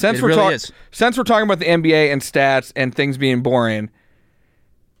 Okay, since we're talking about the NBA and stats and things being boring,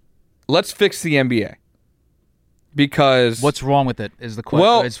 let's fix the NBA. Because what's wrong with it is the question.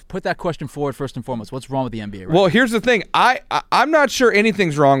 Well, put that question forward first and foremost. What's wrong with the NBA? Right now? Here's the thing. I'm not sure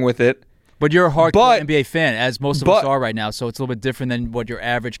anything's wrong with it. But you're a hardcore NBA fan, as most of us are right now, so it's a little bit different than what your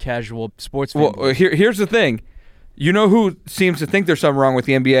average casual sports fan would. Here's the thing. You know who seems to think there's something wrong with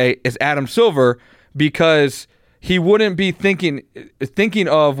the NBA is Adam Silver, because he wouldn't be thinking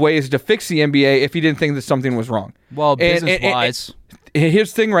of ways to fix the NBA if he didn't think that something was wrong. Well, business-wise. And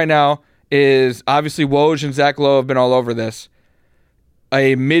his thing right now is, obviously, Woj and Zach Lowe have been all over this.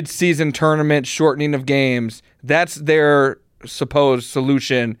 A mid-season tournament, shortening of games, that's their supposed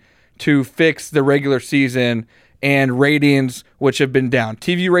solution to fix the regular season and ratings, which have been down.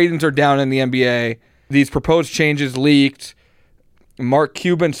 TV ratings are down in the NBA. These proposed changes leaked. Mark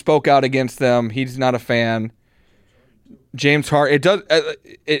Cuban spoke out against them. He's not a fan. James Harden.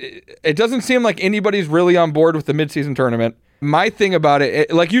 It doesn't seem like anybody's really on board with the midseason tournament. My thing about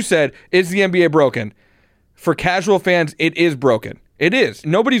it, like you said, is the NBA broken? For casual fans, it is broken. It is.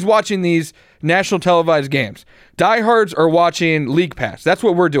 Nobody's watching these national televised games. Diehards are watching League Pass. That's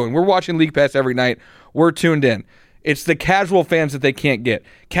what we're doing. We're watching League Pass every night. We're tuned in. It's the casual fans that they can't get.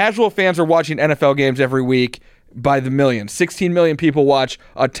 Casual fans are watching NFL games every week by the millions. 16 million people watch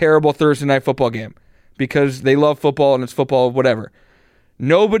a terrible Thursday night football game because they love football and it's football, whatever.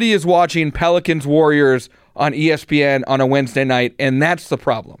 Nobody is watching Pelicans Warriors on ESPN on a Wednesday night, and that's the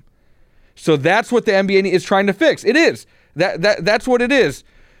problem. So that's what the NBA is trying to fix. It is. That's what it is.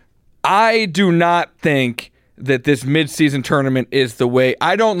 I do not think that this midseason tournament is the way.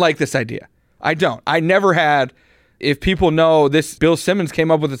 I don't like this idea. I don't. I never had. If people know this, Bill Simmons came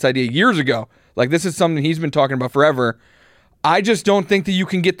up with this idea years ago. Like, this is something he's been talking about forever. I just don't think that you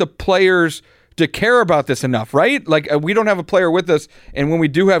can get the players to care about this enough, right? Like, we don't have a player with us, and when we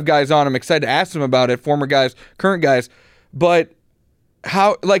do have guys on, I'm excited to ask them about it, former guys, current guys. But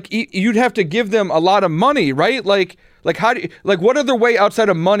how, like, you'd have to give them a lot of money, right? Like how do you, like, what other way outside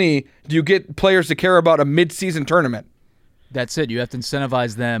of money do you get players to care about a mid-season tournament? That's it. You have to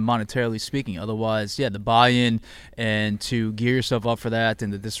incentivize them monetarily speaking. Otherwise, the buy-in and to gear yourself up for that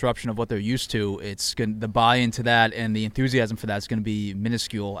and the disruption of what they're used to, the buy-in to that and the enthusiasm for that is going to be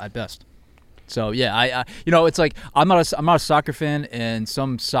minuscule at best. So I it's like I'm not a soccer fan, and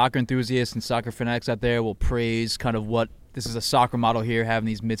some soccer enthusiasts and soccer fanatics out there will praise kind of what this is a soccer model here, having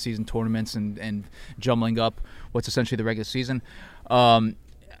these mid-season tournaments and jumbling up what's essentially the regular season.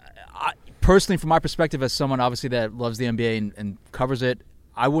 Personally, from my perspective, as someone obviously that loves the NBA and covers it,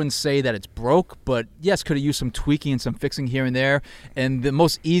 I wouldn't say that it's broke, but yes, could have used some tweaking and some fixing here and there. And the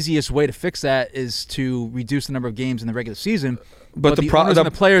most easiest way to fix that is to reduce the number of games in the regular season. But the owners and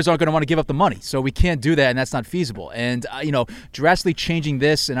the players aren't going to want to give up the money, so we can't do that, and that's not feasible. And drastically changing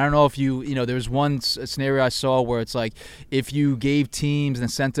this, and I don't know if there was one scenario I saw where it's like if you gave teams an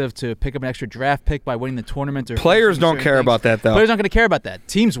incentive to pick up an extra draft pick by winning the tournament, or players don't care about that though. Players aren't going to care about that.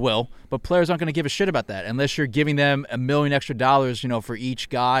 Teams will, but players aren't going to give a shit about that unless you're giving them $1 million extra, for each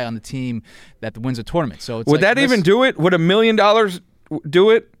guy on the team that wins a tournament. So it's would that even do it? Would $1 million do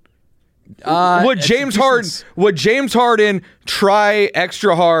it? Would James Harden try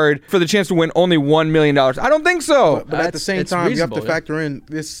extra hard for the chance to win only $1 million? I don't think so. But at the same time, you have to yeah. factor in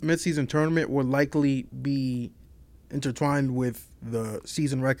this midseason tournament will likely be intertwined with the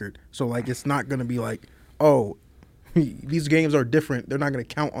season record. So, like, it's not going to be like, oh, these games are different. They're not going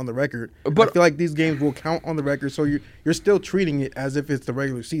to count on the record. But I feel like these games will count on the record, so you're still treating it as if it's the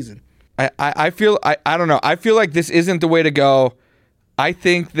regular season. I don't know. I feel like this isn't the way to go. I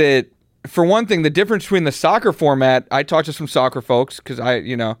think that, for one thing, the difference between the soccer format, I talked to some soccer folks because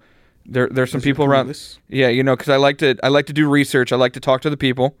there's some people around. Yeah, because I like to do research. I like to talk to the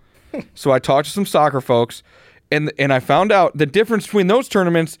people. So I talked to some soccer folks, and I found out the difference between those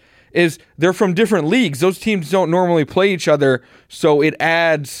tournaments is they're from different leagues. Those teams don't normally play each other, so it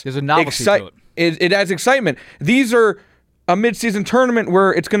adds there's a novelty to it. It adds excitement. These are a midseason tournament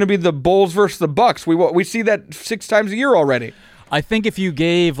where it's going to be the Bulls versus the Bucks. We see that 6 times a year already. I think if you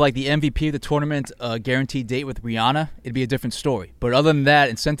gave like the MVP of the tournament a guaranteed date with Rihanna, it'd be a different story. But other than that,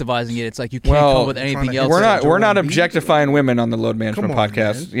 incentivizing it, it's like you can't come up with anything else. We're not objectifying women on the Load Management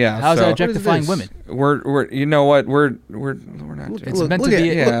podcast. Man. Yeah, how's that objectifying women? We're you know what we're not. It's meant to be.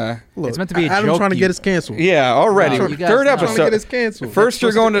 It's meant to be a joke. Adam's trying to get us canceled. Yeah, already. No, Third episode. Trying to get us canceled. First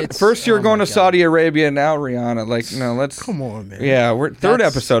you're going to Saudi Arabia, now Rihanna. Like, no, let's come on, man. Yeah, we're third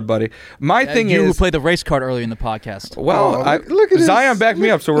episode, buddy. My thing is, you who played the race card earlier in the podcast. Well, look at Zion backed me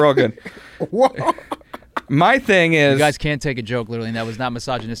up, so we're all good. My thing is, you guys can't take a joke literally, and that was not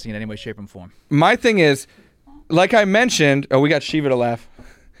misogynistic in any way, shape, or form. My thing is, like I mentioned, we got Shiva to laugh.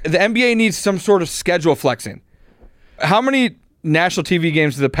 The NBA needs some sort of schedule flexing. How many national TV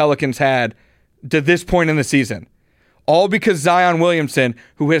games have the Pelicans had to this point in the season? All because Zion Williamson,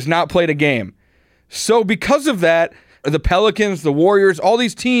 who has not played a game. So because of that, the Pelicans, the Warriors, all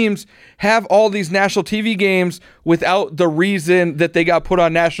these teams have all these national TV games without the reason that they got put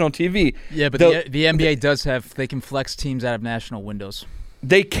on national TV. Yeah, but the NBA does have, they can flex teams out of national windows.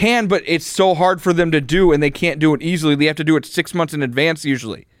 They can, but it's so hard for them to do, and they can't do it easily. They have to do it 6 months in advance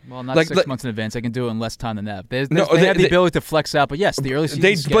usually. Well, not 6 months in advance. They can do it in less time than that. They have the ability to flex out, but yes, the early season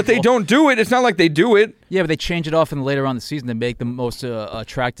schedule. But they don't do it. It's not like they do it. Yeah, but they change it off in the later on in the season to make the most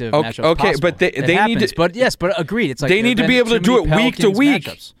attractive matchups possible. But they need to. But yes, but agreed. It's like they need to be able to do it week to week.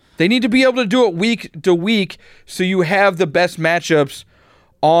 Matchups. They need to be able to do it week to week, so you have the best matchups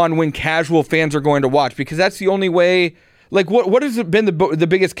on when casual fans are going to watch, because that's the only way. Like, what has been the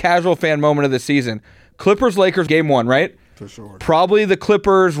biggest casual fan moment of the season? Clippers-Lakers game 1, right? For sure. Probably the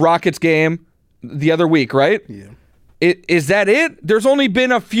Clippers-Rockets game the other week, right? Yeah. Is that it? There's only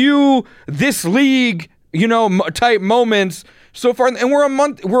been a few this league, type moments so far, and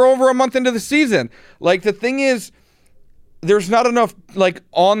we're over a month into the season. Like, the thing is, there's not enough like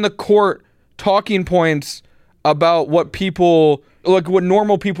on the court talking points about what what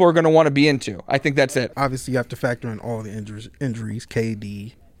normal people are going to want to be into. I think that's it. Obviously, you have to factor in all the injuries.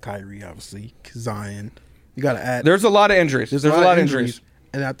 KD, Kyrie, obviously, Zion. You got to add. There's a lot of injuries. There's a lot of injuries.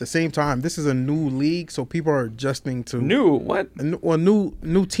 And at the same time, this is a new league, so people are adjusting to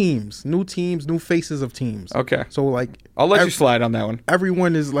new teams, new faces of teams. Okay. So like, I'll let you slide on that one.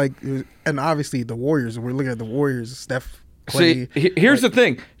 Everyone is like, and obviously the Warriors. We're looking at the Warriors. Steph, Clay. See, here's the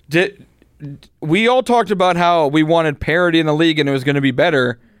thing. We all talked about how we wanted parity in the league and it was going to be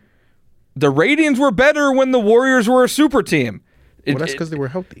better. The ratings were better when the Warriors were a super team. Well, that's because they were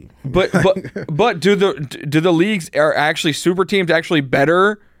healthy. But do the leagues are actually super teams actually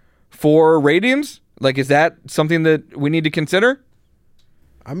better for ratings? Like, is that something that we need to consider?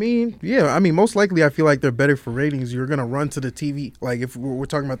 I mean, yeah. I mean, most likely, I feel like they're better for ratings. You're gonna run to the TV. Like, if we're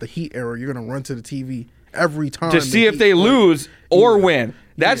talking about the Heat era, you're gonna run to the TV every time to see if they lose or win.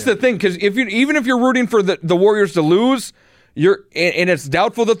 That's the thing, because even if you're rooting for the Warriors to lose, and it's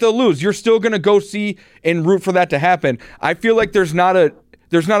doubtful that they'll lose, you're still going to go see and root for that to happen. I feel like there's not a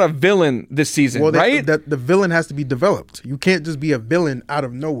villain this season, right? The villain has to be developed. You can't just be a villain out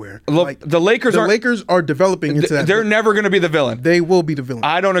of nowhere. Look, the Lakers are developing into that. They're never going to be the villain. They will be the villain.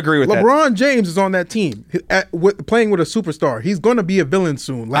 I don't agree with that. LeBron James is on that team playing with a superstar. He's going to be a villain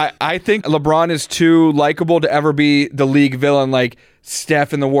soon. I think LeBron is too likable to ever be the league villain like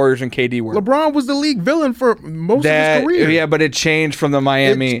Steph and the Warriors and KD were. LeBron was the league villain for most of his career. Yeah, but it changed from the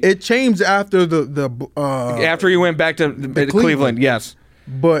Miami. It changed after after he went back to Cleveland. Yes.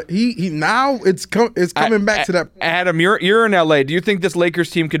 But he now it's coming back to that. Adam, you're in LA. Do you think this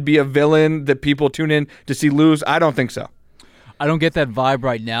Lakers team could be a villain that people tune in to see lose? I don't think so. I don't get that vibe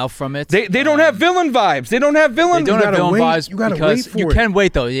right now from it. They don't have villain vibes. They don't have villain. They don't have villain vibes. You gotta because wait for you it. can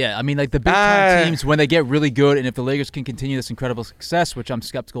wait though. Yeah, I mean, like the big time teams when they get really good, and if the Lakers can continue this incredible success, which I'm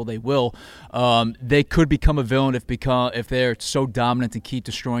skeptical they will, they could become a villain if they're so dominant and keep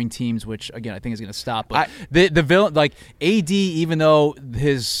destroying teams, which again I think is going to stop. But the villain, like AD, even though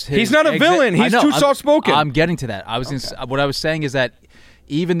he's not a villain. He's too soft spoken. I'm getting to that. What I was saying is that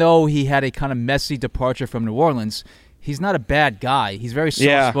even though he had a kind of messy departure from New Orleans, he's not a bad guy. He's very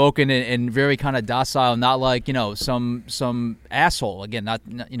soft-spoken and very kind of docile, not like, some asshole. Again, not.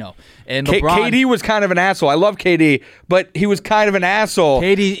 And LeBron, KD was kind of an asshole. I love KD, but he was kind of an asshole.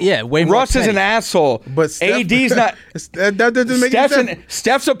 KD, yeah, way more Russ is an asshole. But AD's not. that doesn't make any sense.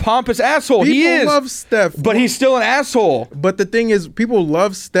 Steph's a pompous asshole. People He is. love Steph. But he's still an asshole. But the thing is, people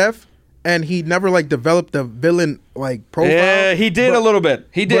love Steph, and he never developed the villain profile. Yeah, he did a little bit.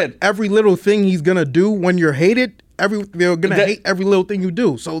 He did. But every little thing he's gonna do when you're hated, they're gonna hate every little thing you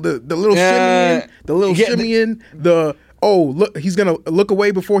do. So the little shimmying, look, he's gonna look away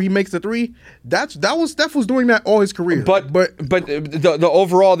before he makes the three. Steph was doing that all his career. But the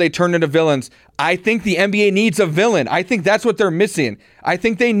overall they turned into villains. I think the NBA needs a villain. I think that's what they're missing. I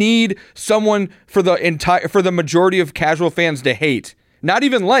think they need someone for the majority of casual fans to hate. Not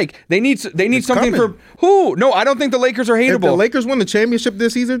even they need something coming. for who? No, I don't think the Lakers are hateable. If the Lakers win the championship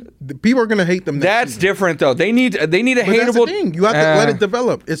this season, people are going to hate them. That's different though. They need a hateable. That's the thing. You have to let it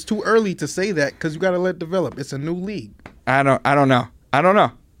develop. It's too early to say that because you got to let it develop. It's a new league. I don't know.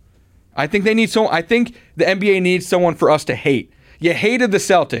 I think they need I think the NBA needs someone for us to hate. You hated the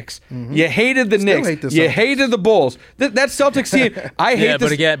Celtics. Mm-hmm. You hated the Knicks. You hated the Bulls. That Celtics team. I hate the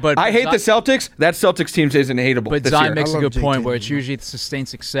Celtics. That Celtics team isn't hateable. But this Zion year. makes a good point where it's usually the sustained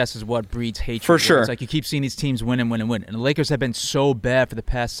success is what breeds hatred. For sure. It's like you keep seeing these teams win and win and win. And the Lakers have been so bad for the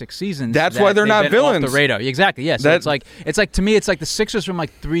past 6 seasons. That's why they're not villains. Off the radar. Exactly. Yeah. So it's like to me, it's like the Sixers from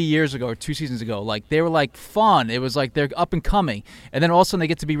 3 years ago or 2 seasons ago. They were fun. It was they're up and coming. And then all of a sudden they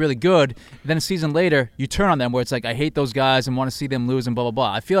get to be really good. Then a season later, you turn on them where it's I hate those guys and want to see them lose and blah, blah,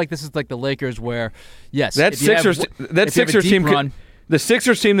 blah. I feel like this is the Lakers where, yes, the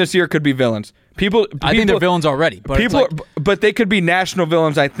Sixers team this year could be villains. I think they're villains already. But but they could be national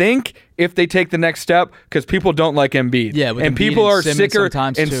villains. I think if they take the next step, because people don't like Embiid. Yeah, with and Embiid people are Simmons sicker,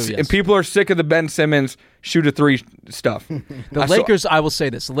 sometimes and, too, yes. and people are sick of the Ben Simmons shoot a three stuff. The Lakers, I will say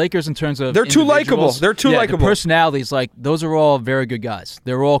this: the Lakers, in terms of they're too likable. They're too likable. The personalities, those are all very good guys.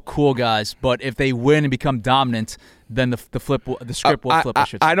 They're all cool guys. But if they win and become dominant, then the script will flip.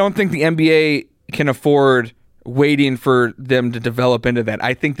 I don't think the NBA can afford waiting for them to develop into that.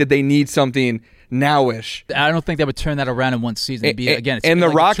 I think that they need something nowish. I don't think they would turn that around in one season. It'd be, it's and the a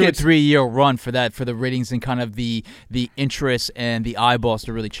Rockets 2 or 3 year run for the ratings and kind of the interest and the eyeballs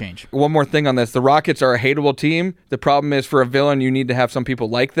to really change. One more thing on this: the Rockets are a hateable team. The problem is, for a villain, you need to have some people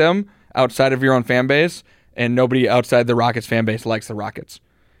like them outside of your own fan base, and nobody outside the Rockets fan base likes the Rockets.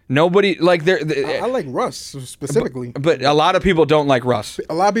 Nobody I like Russ specifically, but a lot of people don't like Russ.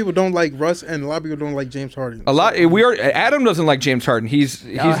 A lot of people don't like Russ, and a lot of people don't like James Harden. Adam doesn't like James Harden.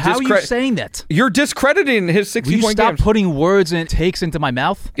 How are you saying that? You're discrediting his 60-point games. Will you stop putting words and takes into my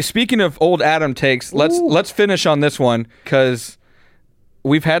mouth? Speaking of old Adam takes, let's finish on this one because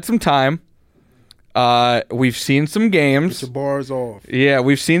we've had some time. We've seen some games. Get your bars off. Yeah,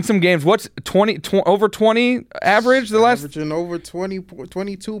 we've seen some games. What's over 20 average? Averaging over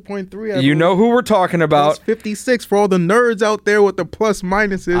 22.3. You know who we're talking about. Plus 56 for all the nerds out there with the plus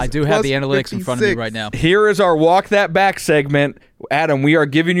minuses. I do have the analytics in front of me right now. Here is our Walk That Back segment. Adam, we are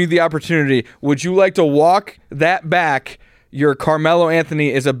giving you the opportunity. Would you like to walk that back? Your Carmelo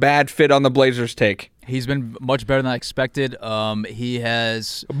Anthony is a bad fit on the Blazers take. He's been much better than I expected. He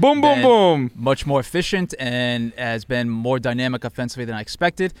has been much more efficient and has been more dynamic offensively than I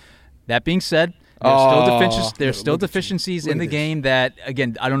expected. That being said, there's still deficiencies in the game that,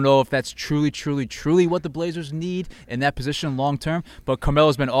 again, I don't know if that's truly what the Blazers need in that position long term. But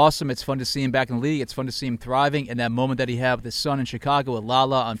Carmelo's been awesome. It's fun to see him back in the league. It's fun to see him thriving. And that moment that he had with his son in Chicago with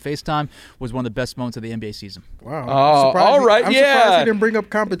Lala on FaceTime was one of the best moments of the NBA season. Wow. All right, I'm surprised he didn't bring up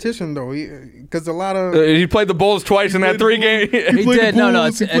competition, though, because a lot of... he played the Bulls twice in that 3 game. He did. He played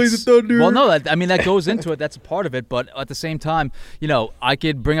the Thunder. Well, no, that goes into it. That's a part of it. But at the same time, I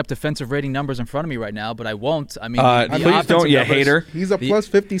could bring up defensive rating numbers in front of me me right now, but I won't. I mean, please don't, you hater. He's a plus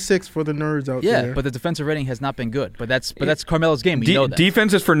 56 for the nerds out there. Yeah, but the defensive rating has not been good. But that's Carmelo's game. We know that.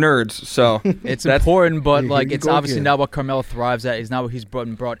 Defense is for nerds, so it's important. But it's obviously not what Carmelo thrives at. It's not what he's brought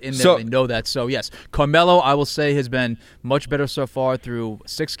in there. So, they know that. So yes, Carmelo, I will say, has been much better so far through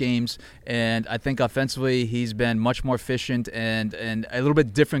 6 games, and I think offensively he's been much more efficient and a little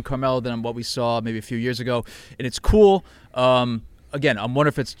bit different Carmelo than what we saw maybe a few years ago. And it's cool. Again, I'm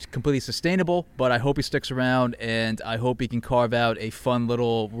wondering if it's completely sustainable, but I hope he sticks around, and I hope he can carve out a fun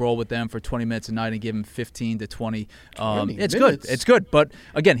little role with them for 20 minutes a night and give him 15 to 20. It's good. It's good. But,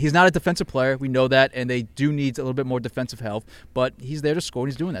 again, he's not a defensive player. We know that, and they do need a little bit more defensive help, but he's there to score,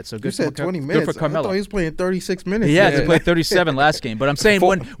 and he's doing that. So good, you said 20 good minutes. for Carmelo. I thought he was playing 36 minutes. Yeah, he played 37 last game. But I'm saying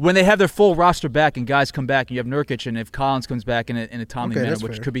when they have their full roster back and guys come back, and you have Nurkic, and if Collins comes back in a timely manner,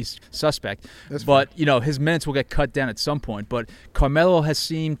 which could be suspect. But, his minutes will get cut down at some point. But Carmelo has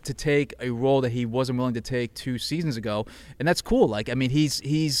seemed to take a role that he wasn't willing to take 2 seasons ago, and that's cool.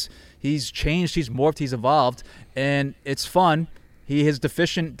 He's changed, he's morphed, he's evolved, and it's fun. He is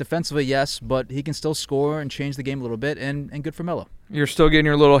deficient defensively, yes, but he can still score and change the game a little bit, and good for Melo. You're still getting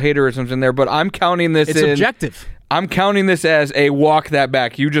your little haterisms in there, but I'm counting this. It's objective. I'm counting this as a walk that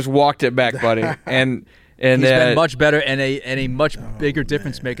back. You just walked it back, buddy, and he's been much better and a much bigger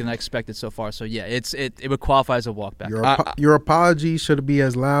difference maker than I expected so far. So yeah, it would qualify as a walk back. Your apology should be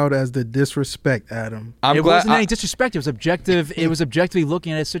as loud as the disrespect, Adam. It wasn't any disrespect. It was objective. It was objectively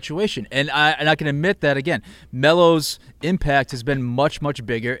looking at his situation, and I can admit that again. Melo's impact has been much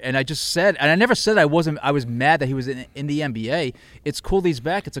bigger, and I just said, and I never said I was mad that he was in the NBA. It's cool that he's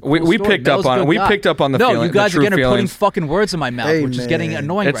back. It's a cool we story. picked up on it. We picked up on the feeling. No, you guys again are putting feelings. fucking words in my mouth, which is getting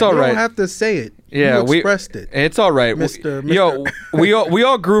annoying. It's all right. You don't have to say it. Yeah, you expressed it. It's all right. Yo, we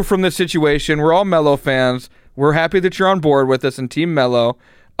all grew from this situation. We're all Melo fans. We're happy that you're on board with us and Team Melo.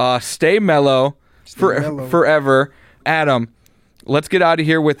 Stay Melo forever. Adam, let's get out of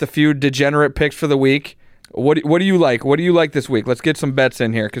here with a few degenerate picks for the week. What do you like? What do you like this week? Let's get some bets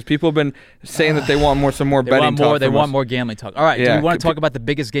in here because people have been saying that they want some more betting talk. They want more gambling talk. All right. Yeah. Do you want to talk about the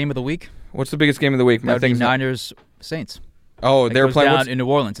biggest game of the week? What's the biggest game of the week? That would be Niners Saints. Oh, they're playing down in New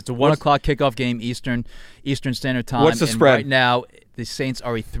Orleans. It's a 1 o'clock kickoff game, Eastern Standard Time. What's the spread? Right now, the Saints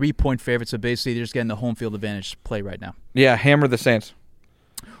are a 3-point favorite, so basically they're just getting the home field advantage play right now. Yeah, hammer the Saints.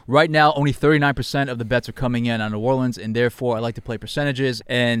 Right now, only 39% of the bets are coming in on New Orleans, and therefore I like to play percentages.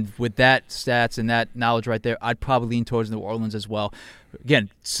 And with that stats and that knowledge right there, I'd probably lean towards New Orleans as well.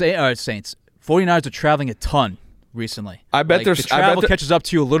 Again, Saints. 49ers are traveling a ton recently. I bet the travel catches up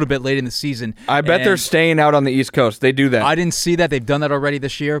to you a little bit late in the season. I bet they're staying out on the East Coast. They do that. I didn't see that. They've done that already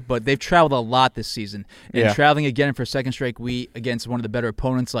this year, but they've traveled a lot this season. And traveling again for a second straight week against one of the better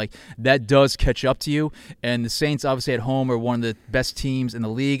opponents, that does catch up to you. And the Saints, obviously at home, are one of the best teams in the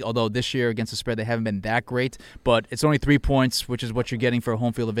league, although this year against the spread they haven't been that great. But it's only 3 points, which is what you're getting for a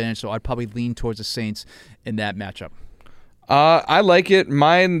home field advantage, so I'd probably lean towards the Saints in that matchup. I like it.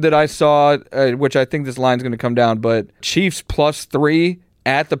 Mine that I saw, which I think this line's going to come down, but Chiefs +3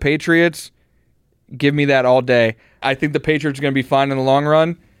 at the Patriots, give me that all day. I think the Patriots are going to be fine in the long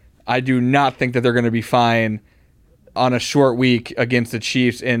run. I do not think that they're going to be fine on a short week against the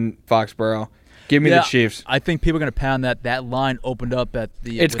Chiefs in Foxborough. Give me the Chiefs. I think people are going to pound that. That line opened up at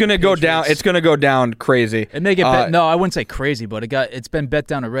the. It's going to go down. It's going to go down crazy. It may get bet. No, I wouldn't say crazy, but it's been bet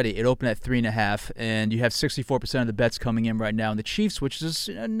down already. It opened at 3.5, and you have 64% of the bets coming in right now. And the Chiefs, which is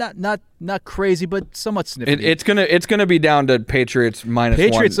not crazy, but somewhat significant. It's gonna be down to Patriots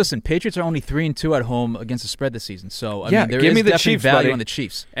 -1. Listen, Patriots are only 3-2 at home against the spread this season. So I mean, there give is me the definitely Chiefs, value buddy. on the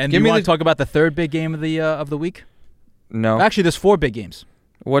Chiefs. And you want to talk about the third big game of the week? No. Actually, there's 4 big games.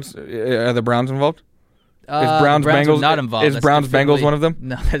 Are the Browns involved? Is Browns Bengals not involved? Is Browns Bengals one of them?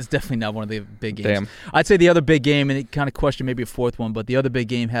 No, that's definitely not one of the big games. Damn. I'd say the other big game, and it kind of question maybe a fourth one, but the other big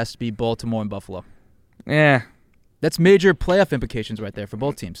game has to be Baltimore and Buffalo. Yeah. That's major playoff implications right there for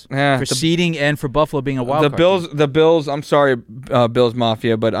both teams. Yeah, for seeding and for Buffalo being a wild card team. The Bills, I'm sorry, Bills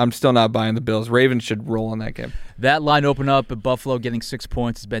Mafia, but I'm still not buying the Bills. Ravens should roll in that game. That line opened up at Buffalo getting 6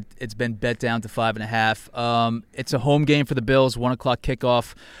 points. It's been bet down to 5.5. It's a home game for the Bills, 1 o'clock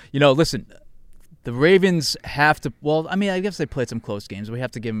kickoff. Listen, the Ravens have to. Well, I mean, I guess they played some close games. We have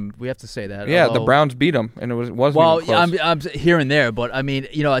to say that. Yeah, the Browns beat them, and it wasn't even close. I'm here and there, but I mean,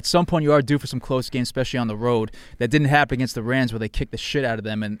 at some point you are due for some close games, especially on the road. That didn't happen against the Rams, where they kicked the shit out of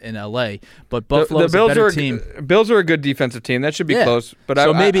them in L.A. But Buffalo is a better team. Bills are a good defensive team. That should be close. But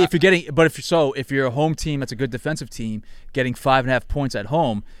if you're a home team that's a good defensive team, getting 5.5 points at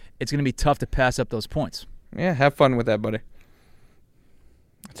home, it's going to be tough to pass up those points. Yeah, have fun with that, buddy.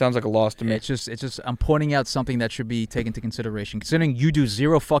 It sounds like a loss to me. It's just. I'm pointing out something that should be taken into consideration, considering you do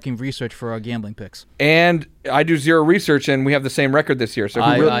zero fucking research for our gambling picks. And I do zero research, and we have the same record this year. So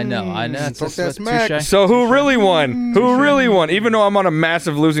I know. Touche. So who really won? Who really won? Even though I'm on a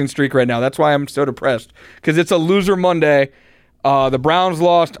massive losing streak right now, that's why I'm so depressed. Because it's a loser Monday. The Browns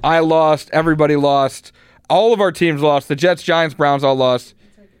lost. I lost. Everybody lost. All of our teams lost. The Jets, Giants, Browns all lost.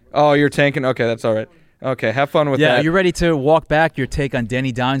 Oh, you're tanking? Okay, that's all right. Okay, have fun with that. Yeah, are you ready to walk back your take on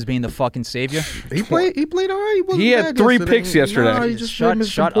Danny Dimes being the fucking savior? He played all right. He had 3 picks yesterday. No, he just made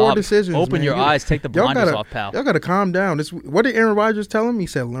some poor decisions. Open your eyes. Take the blinders off, pal. Y'all got to calm down. What did Aaron Rodgers tell him? He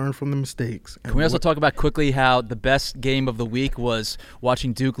said, learn from the mistakes. Can we also talk about quickly how the best game of the week was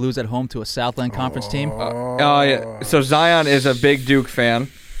watching Duke lose at home to a Southland Conference team? Yeah. So Zion is a big Duke fan.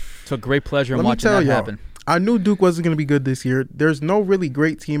 Took great pleasure in watching that happen. I knew Duke wasn't going to be good this year. There's no really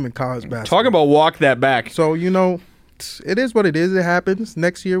great team in college basketball. Talk about walk that back. So, it is what it is. It happens.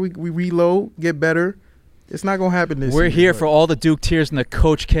 Next year, we reload, get better. It's not going to happen this year. We're here for all the Duke tears and the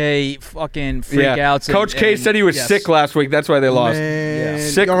Coach K fucking freakouts. Coach K said he was sick last week. That's why they lost.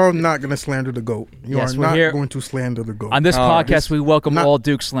 Sick. Y'all not going to slander the GOAT. You are not going to slander the GOAT. On this podcast, we welcome all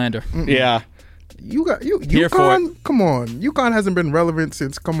Duke slander. Yeah. UConn, come on. UConn hasn't been relevant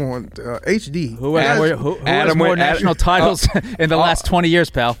since, HD. Who has more national titles in the last 20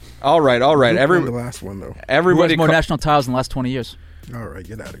 years, pal? All right. The last one, though. Who has more national titles in the last 20 years? All right,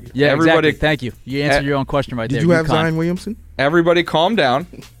 get out of here. Yeah, exactly. Thank you. You answered your own question right there. Did you have Zion Williamson? Everybody calm down.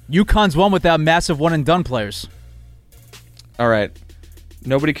 UConn's won without massive one-and-done players. All right.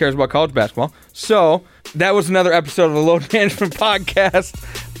 Nobody cares about college basketball. So that was another episode of the Load Management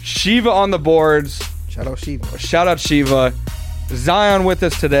Podcast. Shiva on the boards. Shout out Shiva. Shout out Shiva. Zion with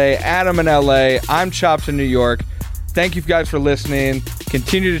us today. Adam in LA. I'm Chops in New York. Thank you guys for listening.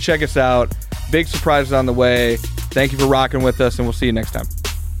 Continue to check us out. Big surprises on the way. Thank you for rocking with us, and we'll see you next time.